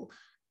people,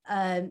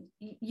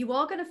 you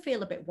are going to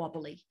feel a bit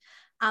wobbly.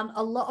 And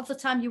a lot of the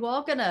time you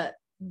are going to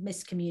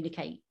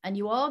miscommunicate, and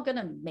you are going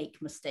to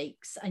make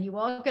mistakes, and you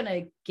are going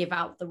to give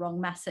out the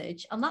wrong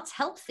message, and that's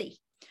healthy,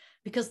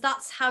 because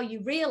that's how you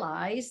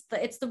realize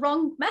that it's the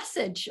wrong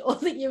message, or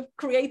that you've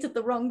created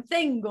the wrong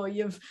thing, or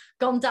you've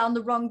gone down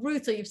the wrong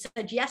route, or you've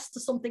said yes to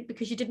something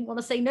because you didn't want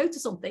to say no to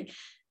something.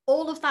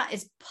 All of that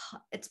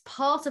it's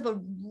part of a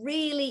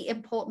really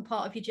important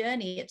part of your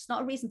journey. It's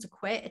not a reason to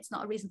quit. It's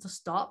not a reason to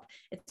stop.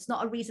 It's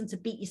not a reason to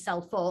beat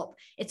yourself up.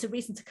 It's a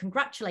reason to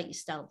congratulate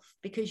yourself,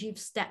 because you've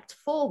stepped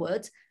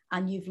forward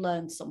and you've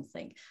learned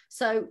something.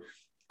 So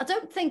I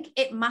don't think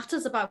it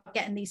matters about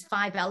getting these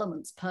 5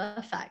 elements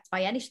perfect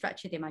by any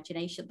stretch of the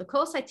imagination. The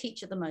course I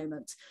teach at the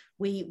moment,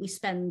 we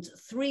spend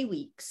 3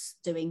 weeks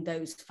doing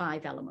those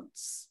 5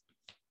 elements.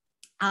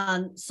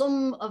 And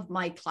some of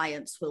my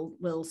clients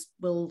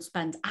will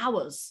spend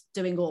hours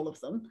doing all of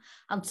them,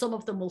 and some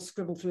of them will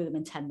scribble through them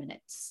in 10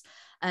 minutes.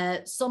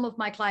 Some of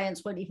my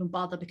clients won't even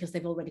bother because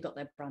they've already got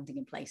their branding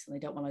in place and they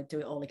don't want to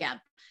do it all again,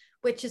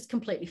 which is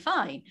completely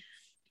fine.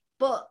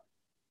 But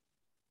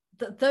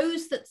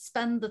those that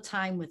spend the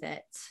time with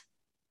it,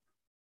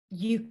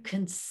 you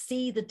can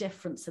see the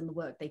difference in the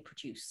work they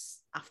produce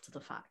after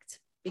the fact,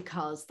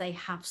 because they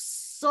have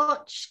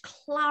such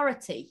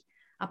clarity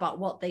about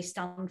what they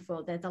stand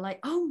for. They're like,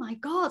 oh my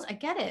God, I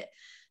get it.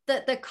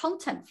 That their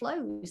content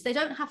flows. They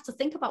don't have to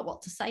think about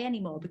what to say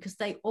anymore, because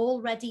they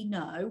already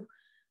know,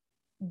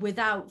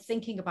 without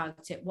thinking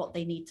about it, what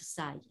they need to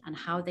say and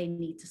how they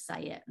need to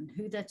say it and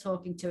who they're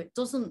talking to. It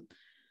doesn't,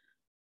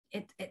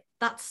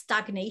 that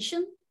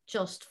stagnation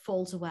just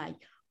falls away.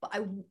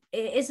 But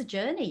it is a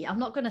journey. I'm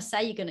not going to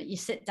say you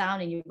sit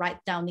down and you write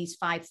down these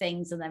 5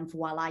 things and then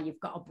voila, you've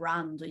got a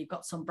brand, or you've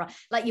got some brand.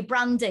 Like, your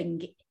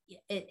branding,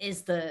 it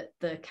is the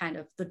kind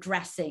of the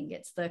dressing,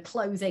 it's the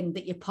clothing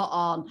that you put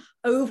on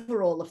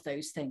over all of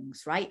those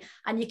things, right?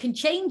 And you can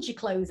change your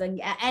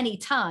clothing at any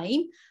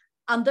time,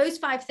 and those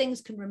 5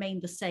 things can remain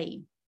the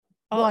same.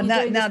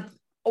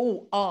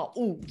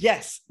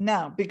 Yes.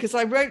 Now, because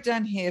I wrote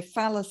down here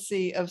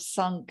fallacy of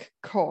sunk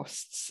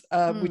costs,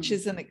 which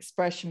is an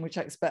expression which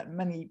I expect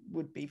many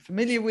would be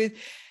familiar with.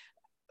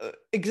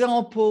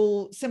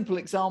 Simple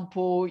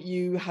example,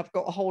 you have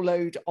got a whole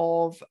load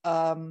of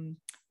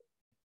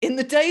in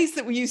the days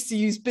that we used to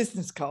use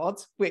business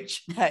cards,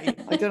 which, hey,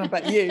 I don't know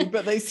about you,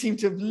 but they seem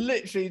to have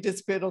literally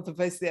disappeared off the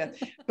face of the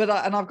earth.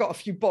 And I've got a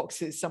few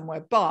boxes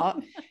somewhere. But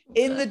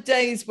in the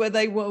days where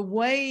they were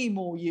way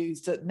more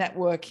used at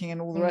networking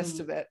and all the rest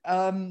of it,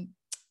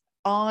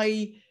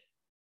 I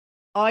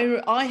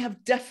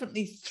have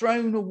definitely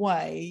thrown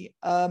away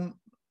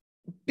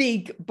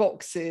big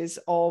boxes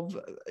of,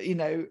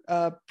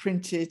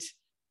 printed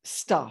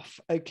stuff.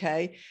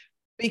 Okay.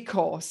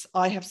 Because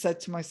I have said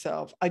to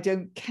myself, I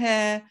don't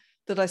care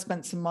that I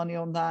spent some money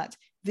on that.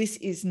 This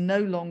is no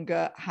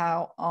longer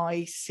how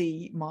I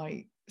see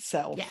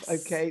myself. Yes.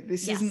 Okay.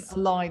 This isn't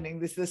aligning.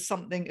 There's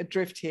something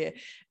adrift here.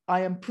 I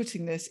am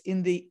putting this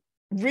in the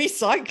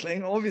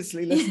recycling,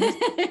 obviously, listeners,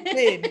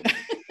 bin.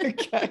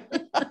 Okay.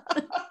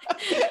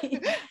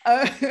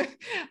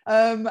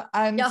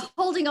 And you're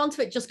holding on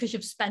to it just because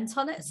you've spent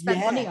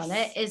money on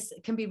it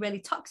can be really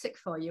toxic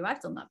for you.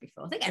 I've done that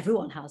before. I think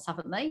everyone has,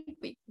 haven't they?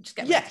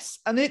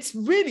 And it's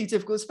really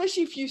difficult,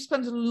 especially if you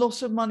spend a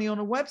lot of money on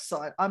a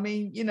website. I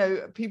mean,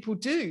 people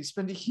do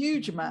spend a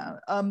huge amount,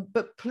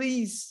 but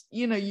please,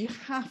 you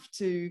have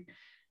to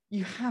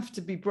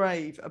be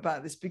brave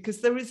about this,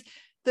 because there is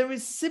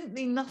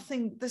simply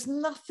nothing, there's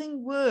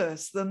nothing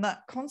worse than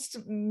that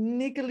constant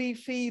niggly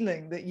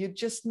feeling that you're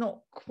just not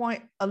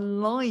quite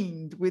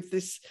aligned with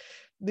this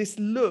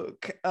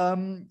look,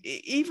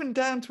 even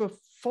down to a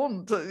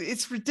font.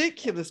 It's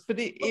ridiculous, but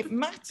it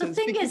matters. The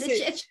thing is,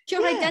 it's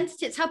your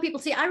identity. It's how people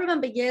see it. I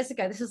remember years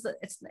ago,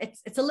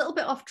 it's a little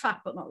bit off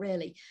track, but not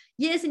really.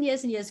 Years and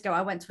years and years ago,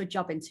 I went to a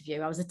job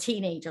interview. I was a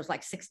teenager. I was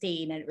like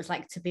 16, and it was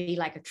like to be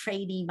like a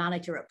trainee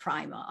manager at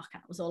Primark. I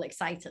was all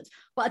excited,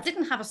 but I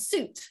didn't have a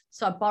suit,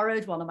 so I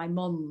borrowed one of my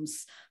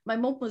mum's. My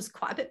mum was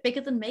quite a bit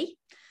bigger than me,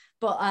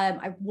 but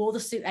I wore the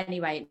suit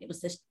anyway. It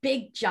was this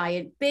big,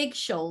 giant, big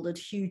shouldered,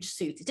 huge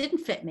suit. It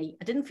didn't fit me.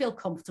 I didn't feel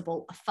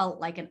comfortable. I felt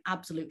like an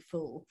absolute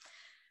fool.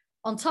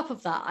 On top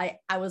of that,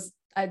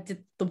 I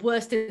did the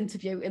worst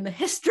interview in the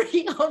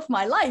history of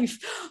my life.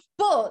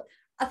 But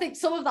I think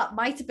some of that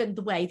might have been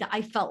the way that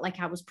I felt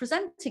like I was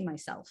presenting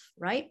myself,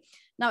 right?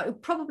 Now,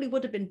 it probably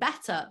would have been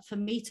better for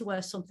me to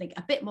wear something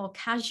a bit more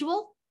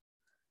casual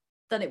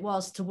than it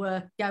was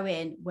to go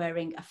in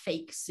wearing a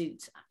fake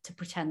suit to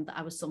pretend that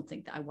I was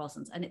something that I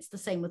wasn't. And it's the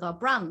same with our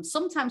brand.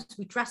 Sometimes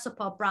we dress up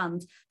our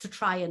brand to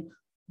try and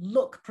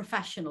look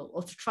professional,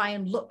 or to try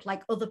and look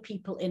like other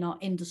people in our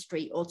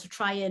industry, or to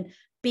try and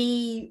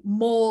be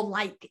more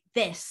like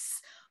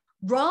this,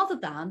 rather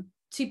than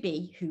to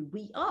be who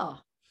we are.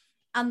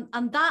 And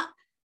that,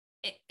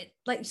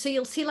 so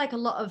you'll see like a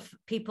lot of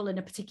people in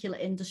a particular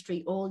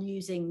industry all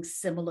using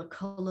similar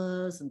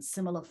colors and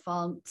similar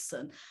fonts,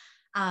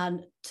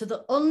 And to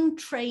the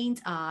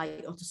untrained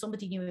eye, or to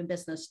somebody new in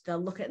business, they'll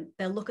look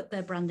at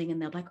their branding and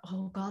they're like,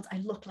 oh God, I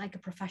look like a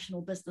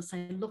professional business.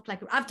 I look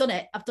like I've done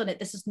it.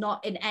 This is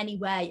not in any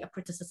way a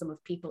criticism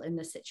of people in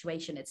this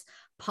situation. It's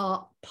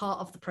part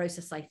of the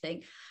process, I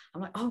think.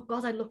 I'm like, oh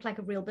God, I look like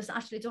a real business.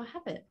 Actually, do I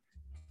have it?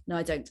 No,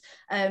 I don't.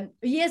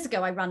 Years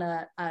ago, I ran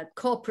a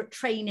corporate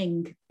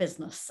training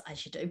business,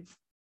 as you do.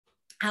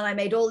 And I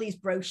made all these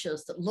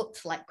brochures that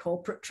looked like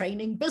corporate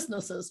training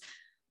businesses.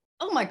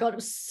 Oh my God, it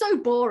was so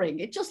boring.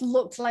 It just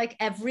looked like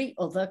every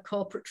other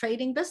corporate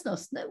trading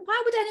business.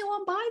 Why would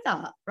anyone buy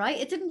that, right?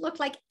 It didn't look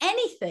like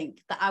anything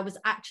that I was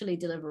actually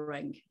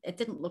delivering. It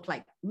didn't look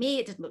like me.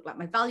 It didn't look like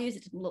my values.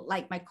 It didn't look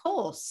like my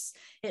course.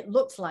 It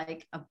looked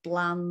like a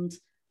bland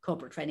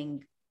corporate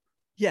training.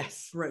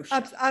 Yes,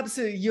 brochure.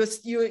 Absolutely.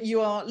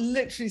 You are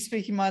literally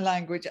speaking my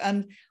language,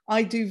 and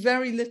I do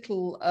very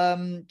little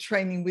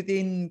training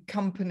within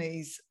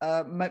companies.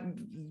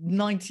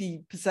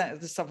 90%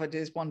 of the stuff I do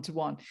is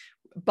one-to-one.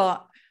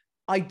 But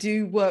I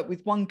do work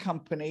with one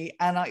company,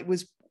 and I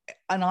was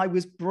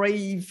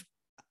brave,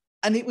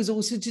 and it was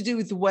also to do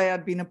with the way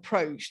I'd been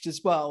approached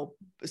as well.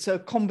 So a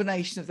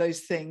combination of those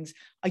things.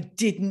 I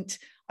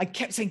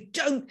kept saying,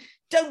 don't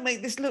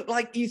make this look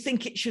like you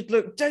think it should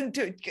look. Don't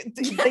do it.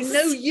 Yes. They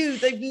know you.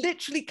 They've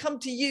literally come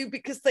to you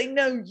because they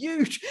know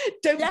you.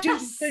 Don't do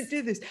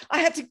this. I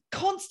had to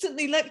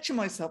constantly lecture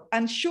myself.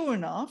 And sure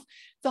enough,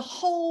 the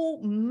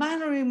whole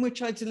manner in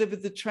which I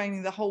delivered the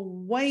training, the whole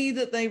way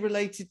that they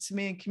related to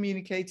me and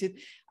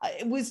communicated,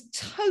 it was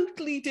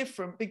totally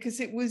different, because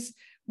it was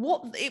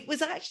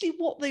actually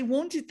what they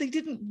wanted. They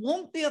didn't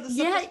want the other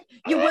stuff. Yeah,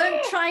 you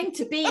weren't trying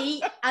to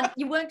be, and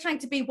you weren't trying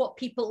to be what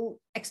people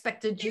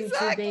expected you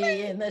to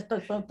be. And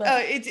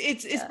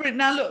it's brilliant.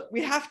 Now look,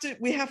 we have to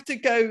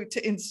go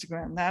to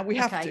Instagram now. We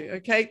have to.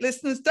 Okay,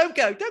 listeners, don't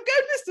go,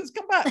 listeners,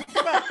 come back.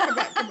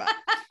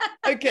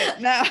 Okay,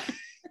 now.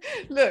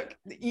 Look,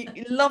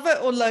 you love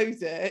it or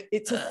loathe it,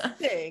 it's a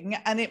thing,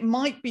 and it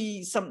might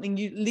be something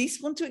you at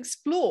least want to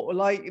explore,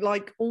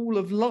 like all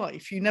of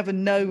life. You never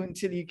know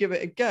until you give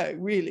it a go,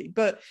 really.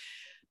 But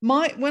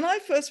when I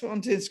first went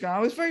onto Instagram, I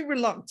was very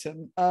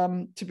reluctant,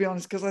 to be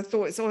honest, because I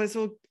thought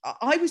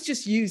I was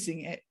just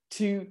using it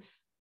to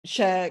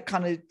share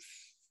kind of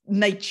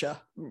nature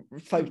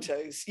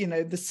photos,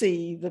 the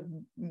sea, the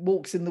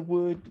walks in the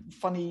wood,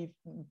 funny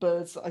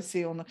birds that I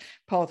see on the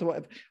path or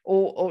whatever,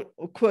 or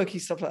quirky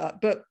stuff like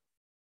that. But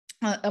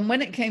and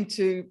when it came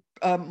to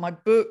my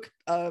book,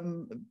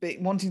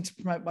 wanting to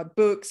promote my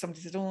book,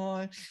 somebody said,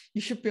 oh,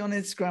 you should be on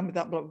Instagram with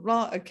that, blah,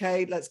 blah, blah.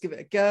 Okay, let's give it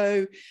a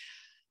go.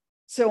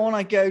 So on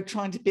I go,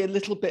 trying to be a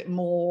little bit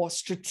more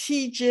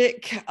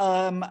strategic,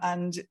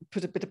 and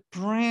put a bit of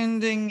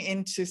branding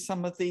into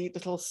some of the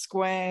little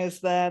squares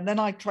there. And then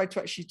I tried to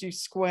actually do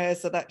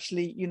squares that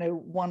actually,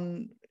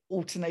 one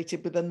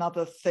alternated with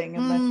another thing.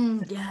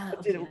 And then I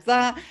did all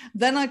that.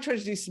 Then I tried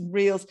to do some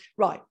reels.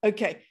 Right,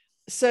 okay.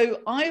 So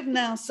I have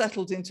now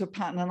settled into a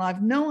pattern, and I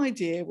have no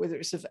idea whether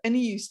it's of any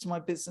use to my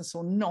business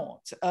or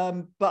not.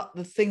 But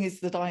the thing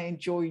is that I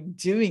enjoy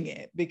doing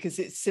it because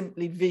it's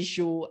simply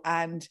visual,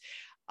 and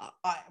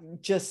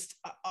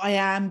I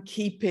am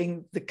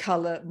keeping the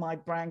color, my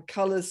brand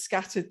colors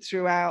scattered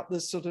throughout the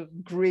sort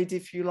of grid,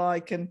 if you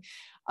like, and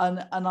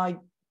I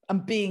am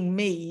being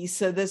me.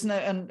 So there's no,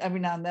 and every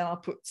now and then I'll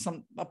put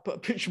a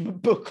picture of my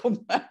book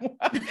on that one.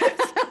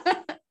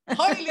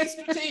 Highly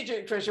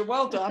strategic, Tricia,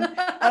 well done.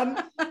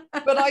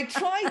 But I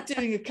tried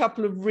doing a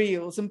couple of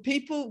reels, and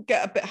people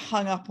get a bit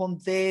hung up on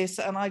this,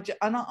 and I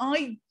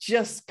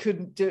just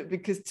couldn't do it,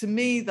 because to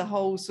me the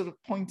whole sort of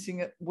pointing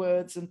at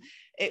words, and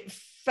it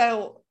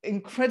felt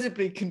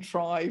incredibly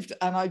contrived,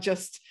 and I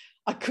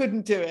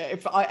couldn't do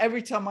it.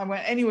 Every time I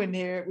went anywhere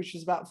near it, which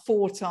was about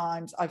 4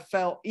 times, I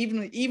felt,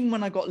 even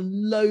when I got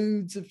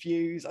loads of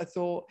views, I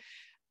thought,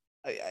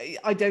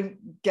 I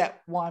don't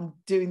get why I'm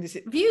doing this.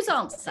 Views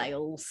aren't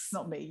sales.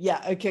 Not me.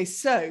 Yeah. Okay.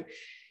 So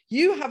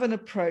you have an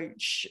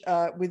approach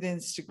with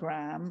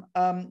Instagram.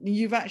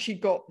 You've actually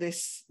got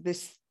this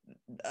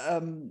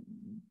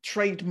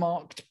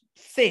trademarked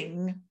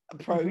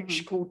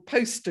approach called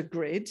Poster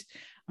Grid,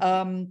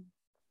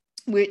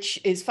 which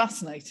is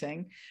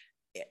fascinating.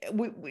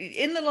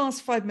 In the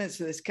last 5 minutes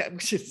of this,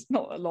 which is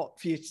not a lot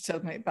for you to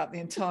tell me about the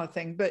entire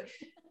thing, but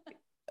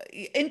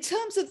in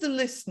terms of the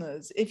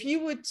listeners, if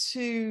you were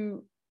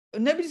to,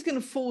 nobody's going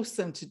to force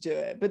them to do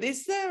it, but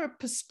is there a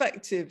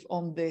perspective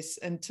on this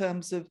in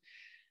terms of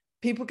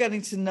people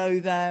getting to know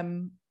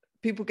them,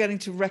 people getting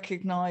to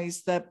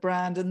recognize their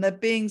brand, and there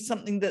being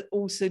something that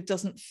also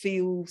doesn't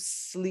feel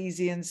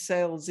sleazy and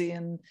salesy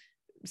and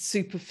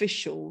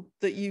superficial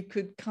that you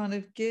could kind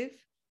of give?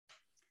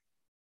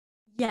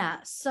 Yeah,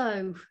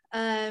 so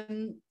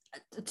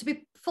to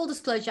be full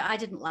disclosure, I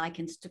didn't like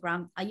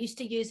Instagram. I used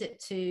to use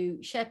it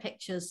to share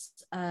pictures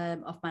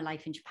of my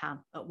life in Japan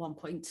at one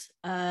point.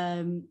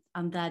 And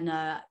then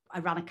I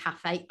ran a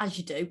cafe, as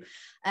you do,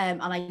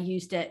 and I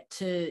used it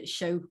to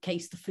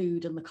showcase the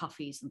food and the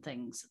coffees and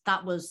things.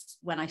 That was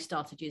when I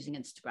started using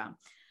Instagram.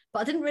 But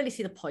I didn't really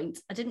see the point.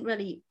 I didn't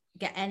really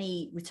get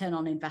any return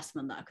on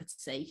investment that I could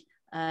see.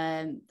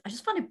 I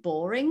just found it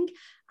boring.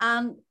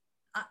 And,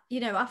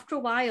 after a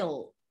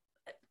while,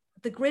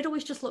 the grid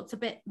always just looked a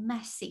bit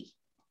messy.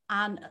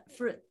 And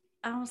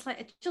I was like,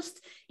 it just,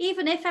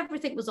 even if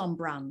everything was on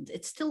brand,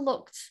 it still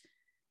looked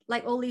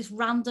like all these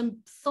random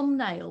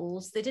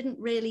thumbnails. They didn't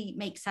really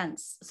make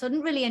sense. So I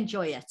didn't really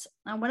enjoy it.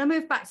 And when I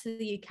moved back to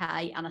the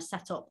UK and I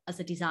set up as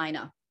a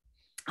designer,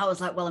 I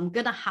was like, well, I'm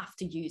going to have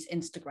to use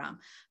Instagram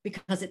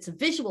because it's a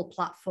visual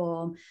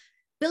platform.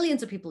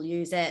 Billions of people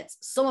use it.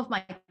 Some of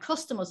my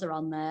customers are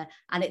on there,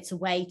 and it's a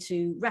way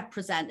to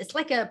represent. It's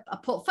like a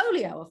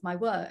portfolio of my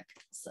work.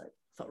 So I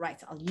thought,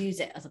 right, I'll use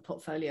it as a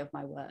portfolio of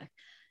my work.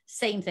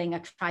 Same thing. I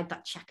tried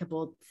that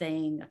checkerboard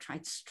thing. I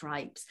tried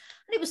stripes,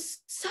 and it was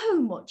so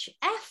much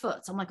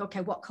effort. I'm like,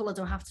 okay, what color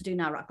do I have to do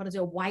now? I've got to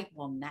do a white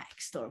one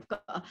next, or I've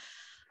got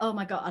oh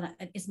my God,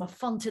 and is my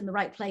font in the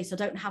right place? I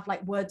don't have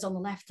like words on the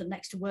left and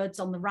next to words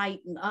on the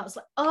right. And I was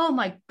like, oh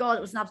my God,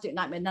 it was an absolute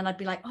nightmare. And then I'd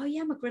be like, oh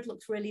yeah, my grid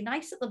looks really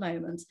nice at the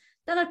moment.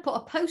 Then I'd put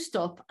a post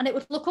up and it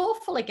would look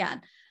awful again.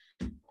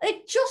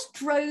 It just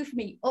drove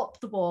me up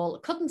the wall.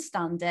 Couldn't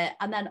stand it.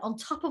 And then on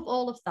top of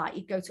all of that,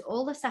 you go to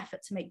all this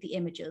effort to make the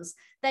images.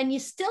 Then you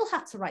still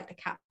had to write the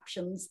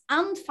captions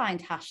and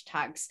find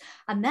hashtags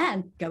and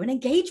then go and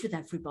engage with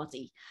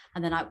everybody.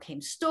 And then out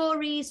came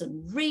stories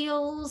and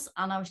reels.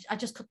 And I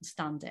just couldn't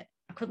stand it.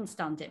 I couldn't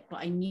stand it,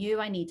 but I knew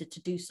I needed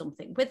to do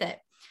something with it.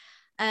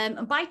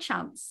 And by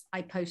chance,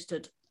 I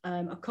posted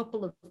a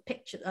couple of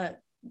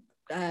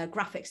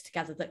graphics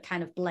together that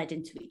kind of bled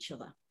into each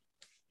other.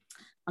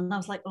 And I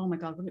was like, oh my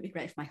God, wouldn't it be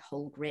great if my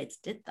whole grid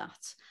did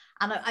that?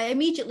 And I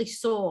immediately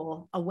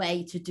saw a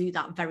way to do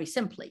that very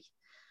simply.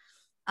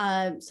 So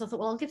I thought,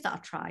 well, I'll give that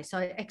a try. So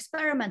I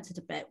experimented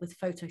a bit with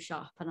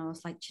Photoshop and I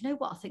was like, do you know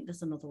what? I think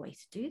there's another way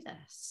to do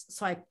this.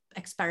 So I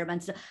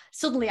experimented.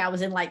 Suddenly I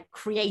was in like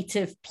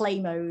creative play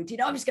mode,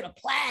 I'm just going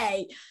to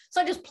play.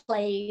 So I just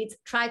played,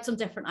 tried some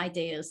different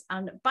ideas,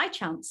 and by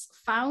chance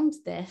found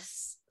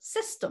this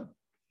system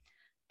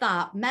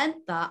that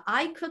meant that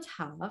I could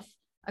have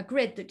a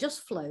grid that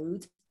just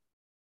flowed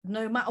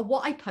no matter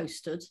what I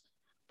posted,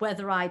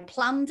 whether I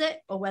planned it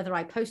or whether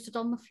I posted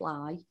on the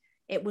fly.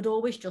 It would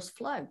always just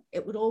flow.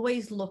 It would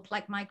always look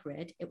like my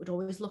grid. It would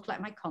always look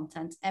like my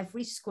content.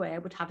 Every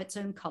square would have its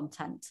own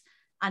content,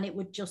 and it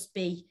would just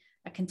be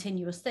a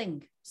continuous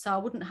thing. So I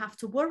wouldn't have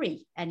to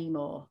worry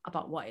anymore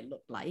about what it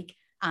looked like,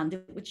 and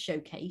it would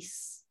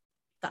showcase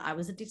that I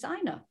was a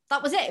designer.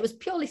 That was it. It was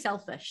purely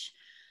selfish.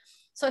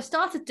 So I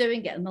started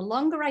doing it, and the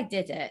longer I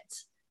did it,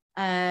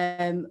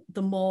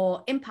 the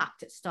more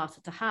impact it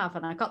started to have.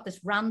 And I got this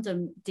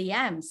random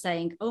DM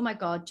saying, oh my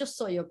God, just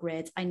saw your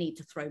grid, I need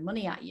to throw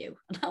money at you.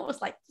 And I was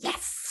like,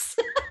 yes.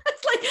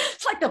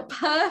 it's like the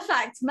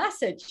perfect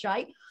message,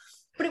 right?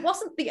 But it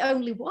wasn't the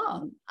only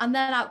one. And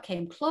then out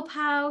came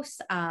Clubhouse,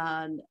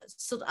 and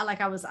so like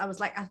I was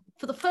like,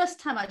 for the first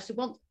time actually,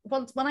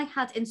 once when I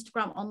had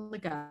Instagram on the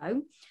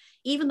go,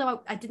 even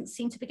though I didn't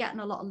seem to be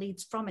getting a lot of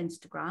leads from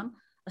Instagram,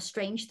 a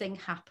strange thing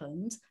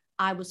happened.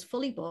 I was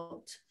fully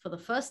booked for the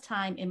first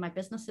time in my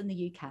business in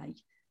the UK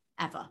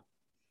ever.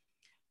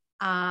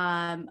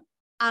 And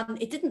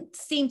it didn't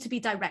seem to be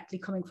directly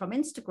coming from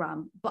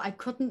Instagram, but I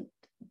couldn't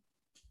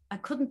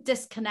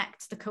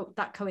disconnect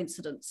that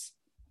coincidence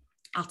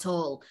at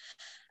all.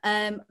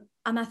 And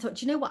I thought,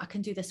 do you know what? I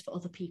can do this for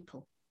other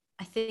people.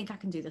 I think I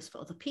can do this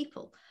for other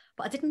people.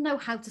 But I didn't know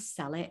how to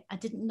sell it. I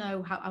didn't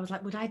know how. I was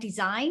like, would I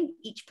design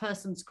each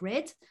person's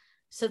grid?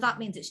 So that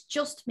means it's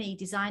just me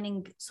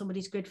designing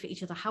somebody's grid for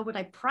each other. How would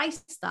I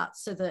price that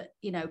so that,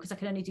 because I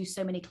can only do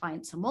so many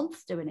clients a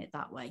month doing it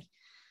that way.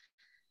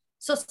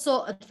 So I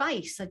sought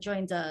advice. I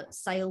joined a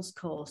sales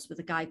course with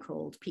a guy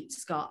called Pete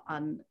Scott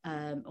and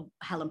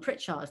Helen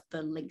Pritchard,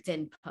 the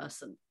LinkedIn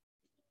person.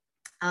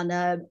 And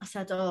I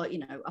said,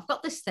 I've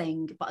got this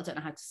thing, but I don't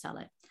know how to sell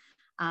it.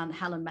 And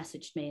Helen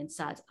messaged me and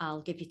said,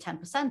 I'll give you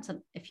 10%.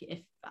 And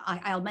if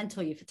I'll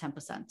mentor you for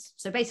 10%.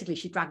 So basically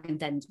she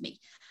dragon-denned me.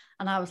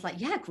 And I was like,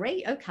 yeah,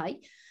 great.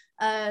 Okay.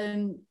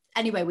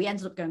 Anyway, we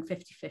ended up going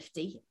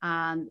 50-50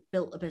 and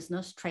built a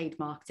business,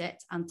 trademarked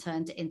it, and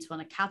turned it into an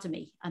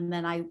academy. And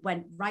then I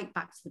went right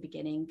back to the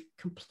beginning,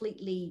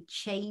 completely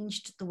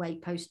changed the way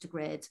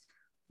Poster-Grid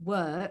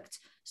worked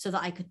so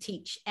that I could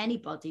teach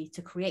anybody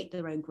to create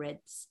their own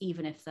grids,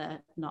 even if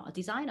they're not a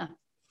designer.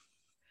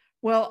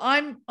 Well,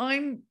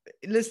 I'm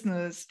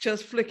listeners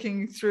just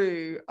flicking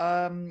through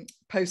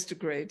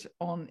Poster-Grid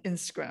on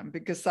Instagram,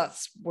 because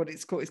that's what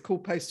it's called. It's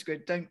called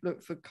Poster-Grid. Don't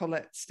look for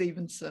Colette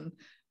Stevenson.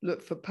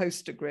 Look for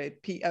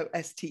Poster-Grid,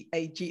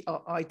 Postagrid.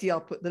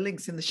 I'll put the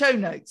links in the show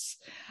notes.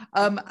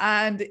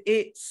 And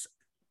it's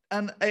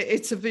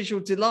a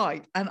visual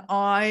delight. And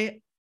I,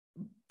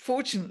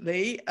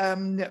 fortunately,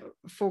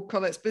 for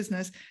Colette's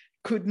business,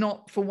 could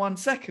not for 1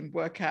 second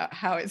work out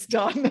how it's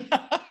done.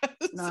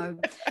 No.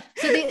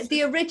 So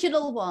the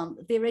original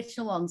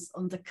one's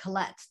under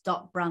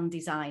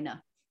Colette.branddesigner,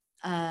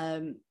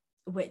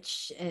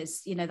 which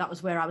is, that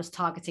was where I was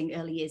targeting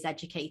early years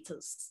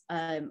educators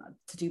to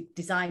do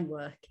design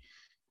work.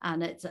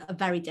 and it's a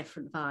very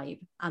different vibe.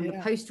 And the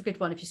poster grid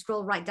one, if you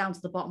scroll right down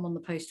to the bottom on the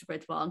poster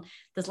grid one,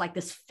 there's like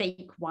this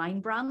fake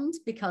wine brand,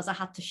 because I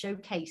had to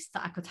showcase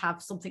that I could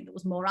have something that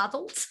was more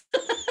adult.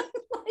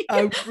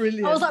 Oh,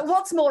 brilliant. I was like,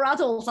 what's more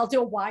adult? I'll do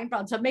a wine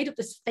brand. So I made up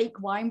this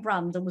fake wine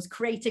brand and was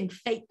creating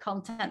fake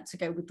content to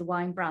go with the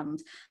wine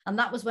brand. And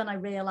that was when I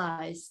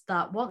realized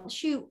that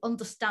once you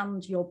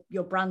understand your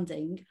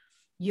branding,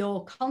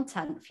 your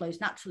content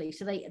flows naturally.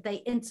 So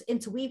they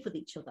interweave with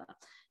each other.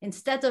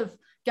 Instead of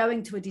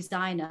going to a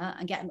designer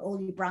and getting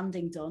all your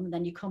branding done, and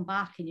then you come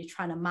back and you're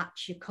trying to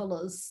match your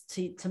colors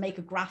to make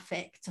a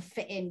graphic to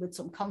fit in with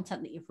some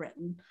content that you've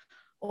written,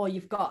 or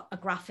you've got a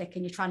graphic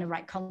and you're trying to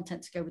write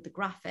content to go with the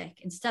graphic.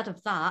 Instead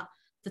of that,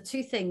 the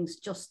two things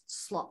just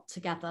slot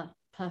together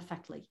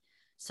perfectly.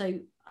 So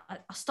I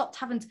stopped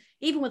having,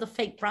 even with a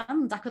fake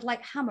brand, I could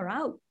like hammer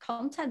out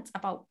content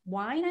about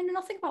wine. I know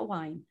nothing about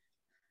wine.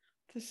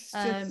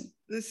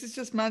 This is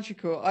just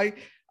magical. I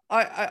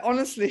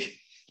honestly,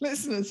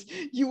 listeners,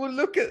 you will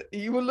look at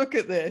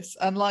this,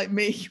 and like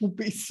me, you'll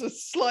be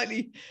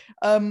slightly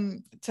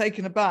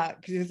taken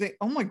aback, because you think,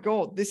 oh my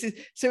God, this is,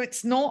 so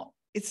it's not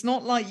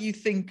like you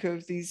think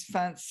of these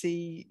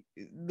fancy,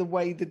 the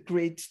way the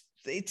grid,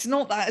 it's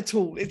not that at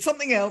all. It's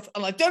something else,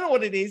 and I don't know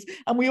what it is,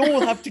 and we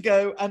all have to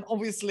go and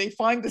obviously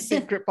find the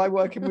secret by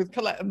working with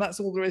Colette, and that's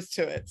all there is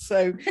to it.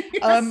 So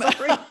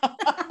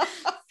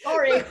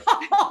sorry.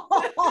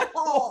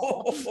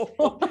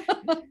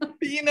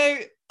 But you know,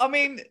 I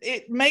mean,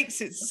 it makes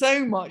it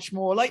so much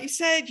more. Like you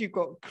said, you've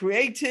got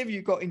creative,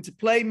 you've got into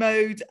play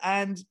mode,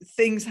 and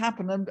things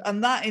happen.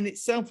 And that in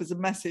itself is a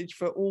message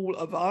for all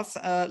of us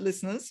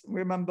listeners.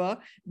 Remember,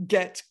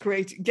 get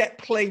creative, get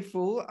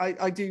playful.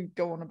 I do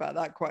go on about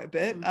that quite a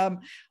bit.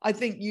 I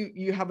think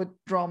you have a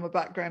drama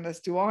background,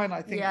 as do I, and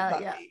I think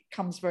that it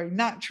comes very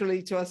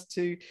naturally to us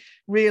to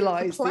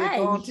realize the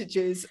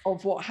advantages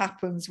of what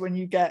happens when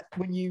you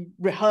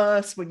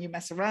rehearse, when you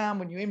mess around,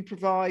 when you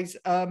improvise.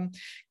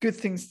 Good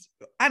things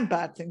and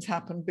bad things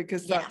happen,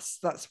 because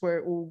that's where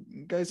it all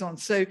goes on.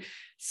 So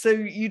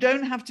you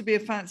don't have to be a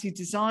fancy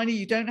designer,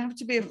 you don't have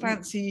to be a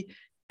fancy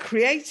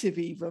creative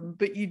even,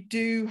 but you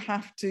do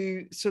have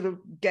to sort of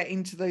get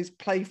into those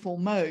playful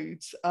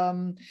modes,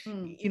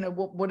 you know,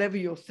 whatever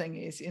your thing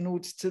is, in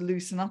order to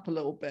loosen up a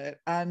little bit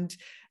and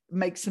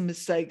make some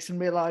mistakes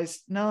and realize,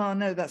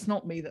 no, that's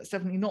not me, that's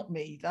definitely not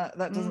me, that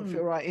doesn't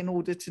feel right, in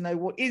order to know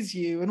what is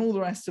you and all the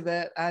rest of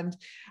it. And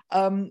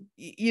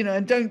you know,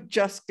 and don't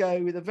just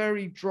go with a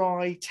very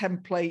dry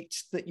template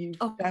that you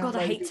God,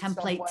 I hate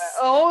templates somewhere.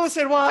 Oh,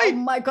 so do I. Oh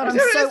my God, I'm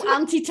so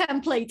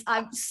anti-template.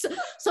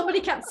 Somebody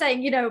kept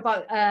saying, you know,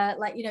 about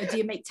like, you know, do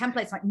you make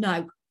templates? Like,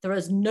 no, there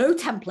is no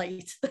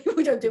template.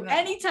 We don't do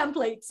any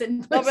templates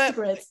in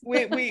Postgrid.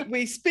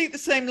 We speak the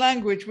same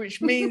language,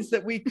 which means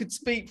that we could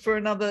speak for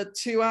another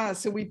 2 hours.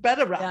 So we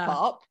better wrap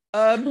up.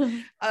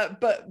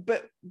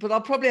 But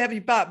I'll probably have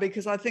you back,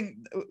 because I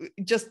think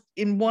just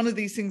in one of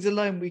these things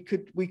alone, we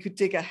could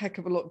dig a heck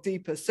of a lot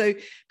deeper. So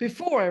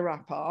before I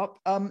wrap up,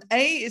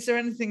 is there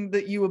anything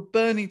that you were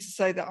burning to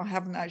say that I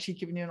haven't actually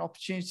given you an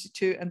opportunity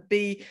to? And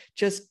B,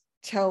 just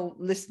tell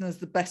listeners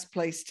the best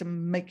place to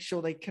make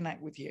sure they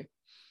connect with you.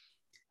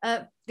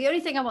 The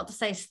only thing I want to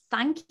say is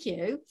thank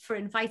you for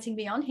inviting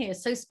me on here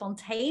so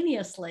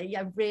spontaneously.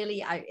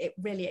 It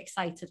really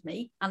excited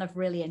me, and I've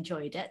really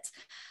enjoyed it.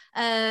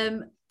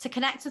 To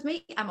connect with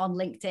me, I'm on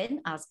LinkedIn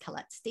as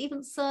Colette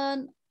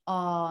Stevenson.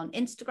 On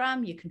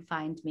Instagram, you can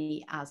find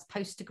me as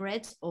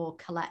Postergrid or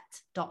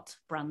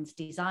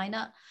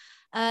Colette.branddesigner.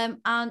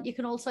 And you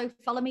can also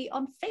follow me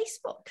on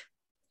Facebook.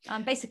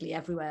 I'm basically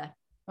everywhere.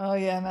 Oh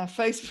yeah, now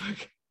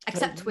Facebook.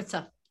 Except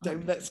Twitter.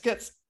 Let's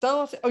get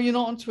started. Oh, you're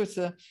not on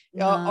Twitter?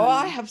 No. Oh,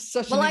 I have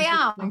such. Well, I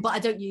am, but I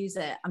don't use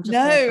it. I'm just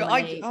don't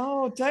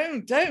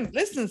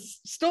listen.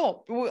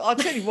 Stop. I'll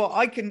tell you what.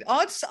 I'll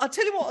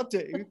tell you what I'll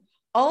do.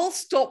 I'll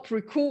stop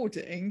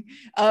recording,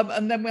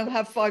 and then we'll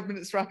have 5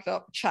 minutes wrapped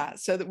up chat,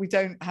 so that we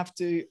don't have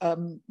to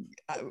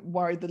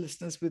worry the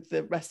listeners with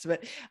the rest of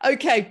it.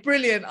 Okay,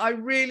 brilliant. I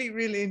really,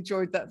 really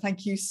enjoyed that.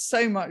 Thank you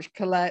so much,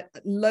 Colette.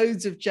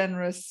 Loads of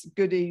generous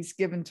goodies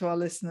given to our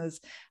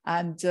listeners,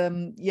 and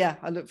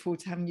I look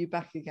forward to having you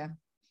back again.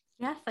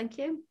 Yeah, thank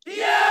you.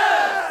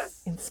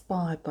 Yes!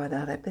 Inspired by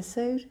that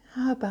episode,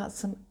 how about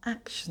some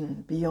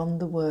action beyond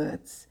the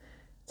words?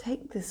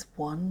 Take this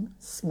one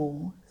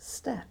small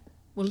step.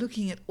 Well,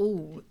 looking at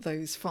all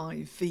those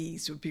 5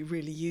 V's would be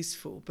really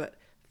useful, but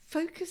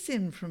focus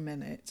in for a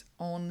minute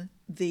on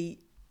the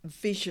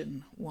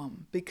vision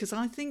one, because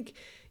I think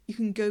you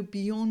can go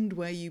beyond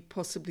where you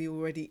possibly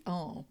already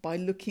are by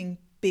looking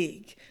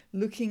big,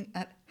 looking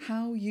at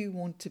how you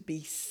want to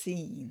be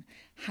seen,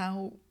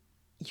 how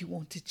you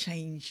want to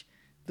change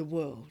the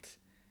world.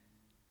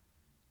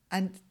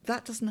 And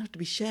that doesn't have to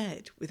be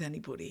shared with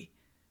anybody,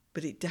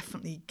 but it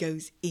definitely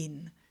goes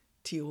in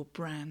to your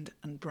brand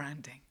and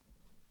branding.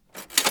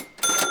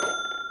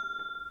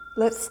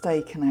 Let's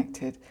stay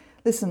connected.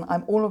 Listen,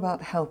 I'm all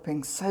about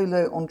helping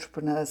solo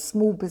entrepreneurs,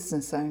 small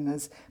business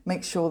owners,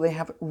 make sure they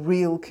have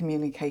real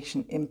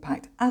communication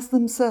impact as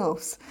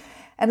themselves.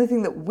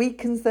 Anything that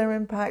weakens their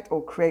impact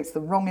or creates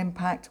the wrong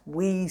impact,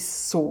 we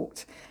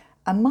sort.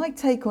 And my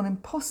take on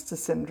imposter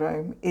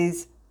syndrome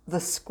is the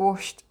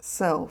squashed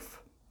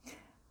self.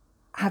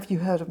 Have you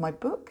heard of my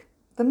book,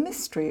 The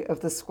Mystery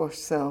of the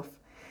Squashed Self?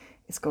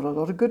 It's got a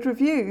lot of good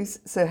reviews,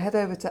 so head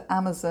over to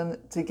Amazon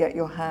to get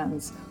your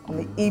hands on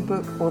the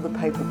ebook or the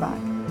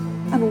paperback.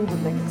 And all the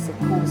links, of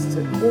course,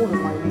 to all of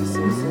my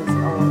resources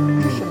are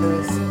on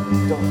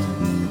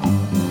tricialewis.com.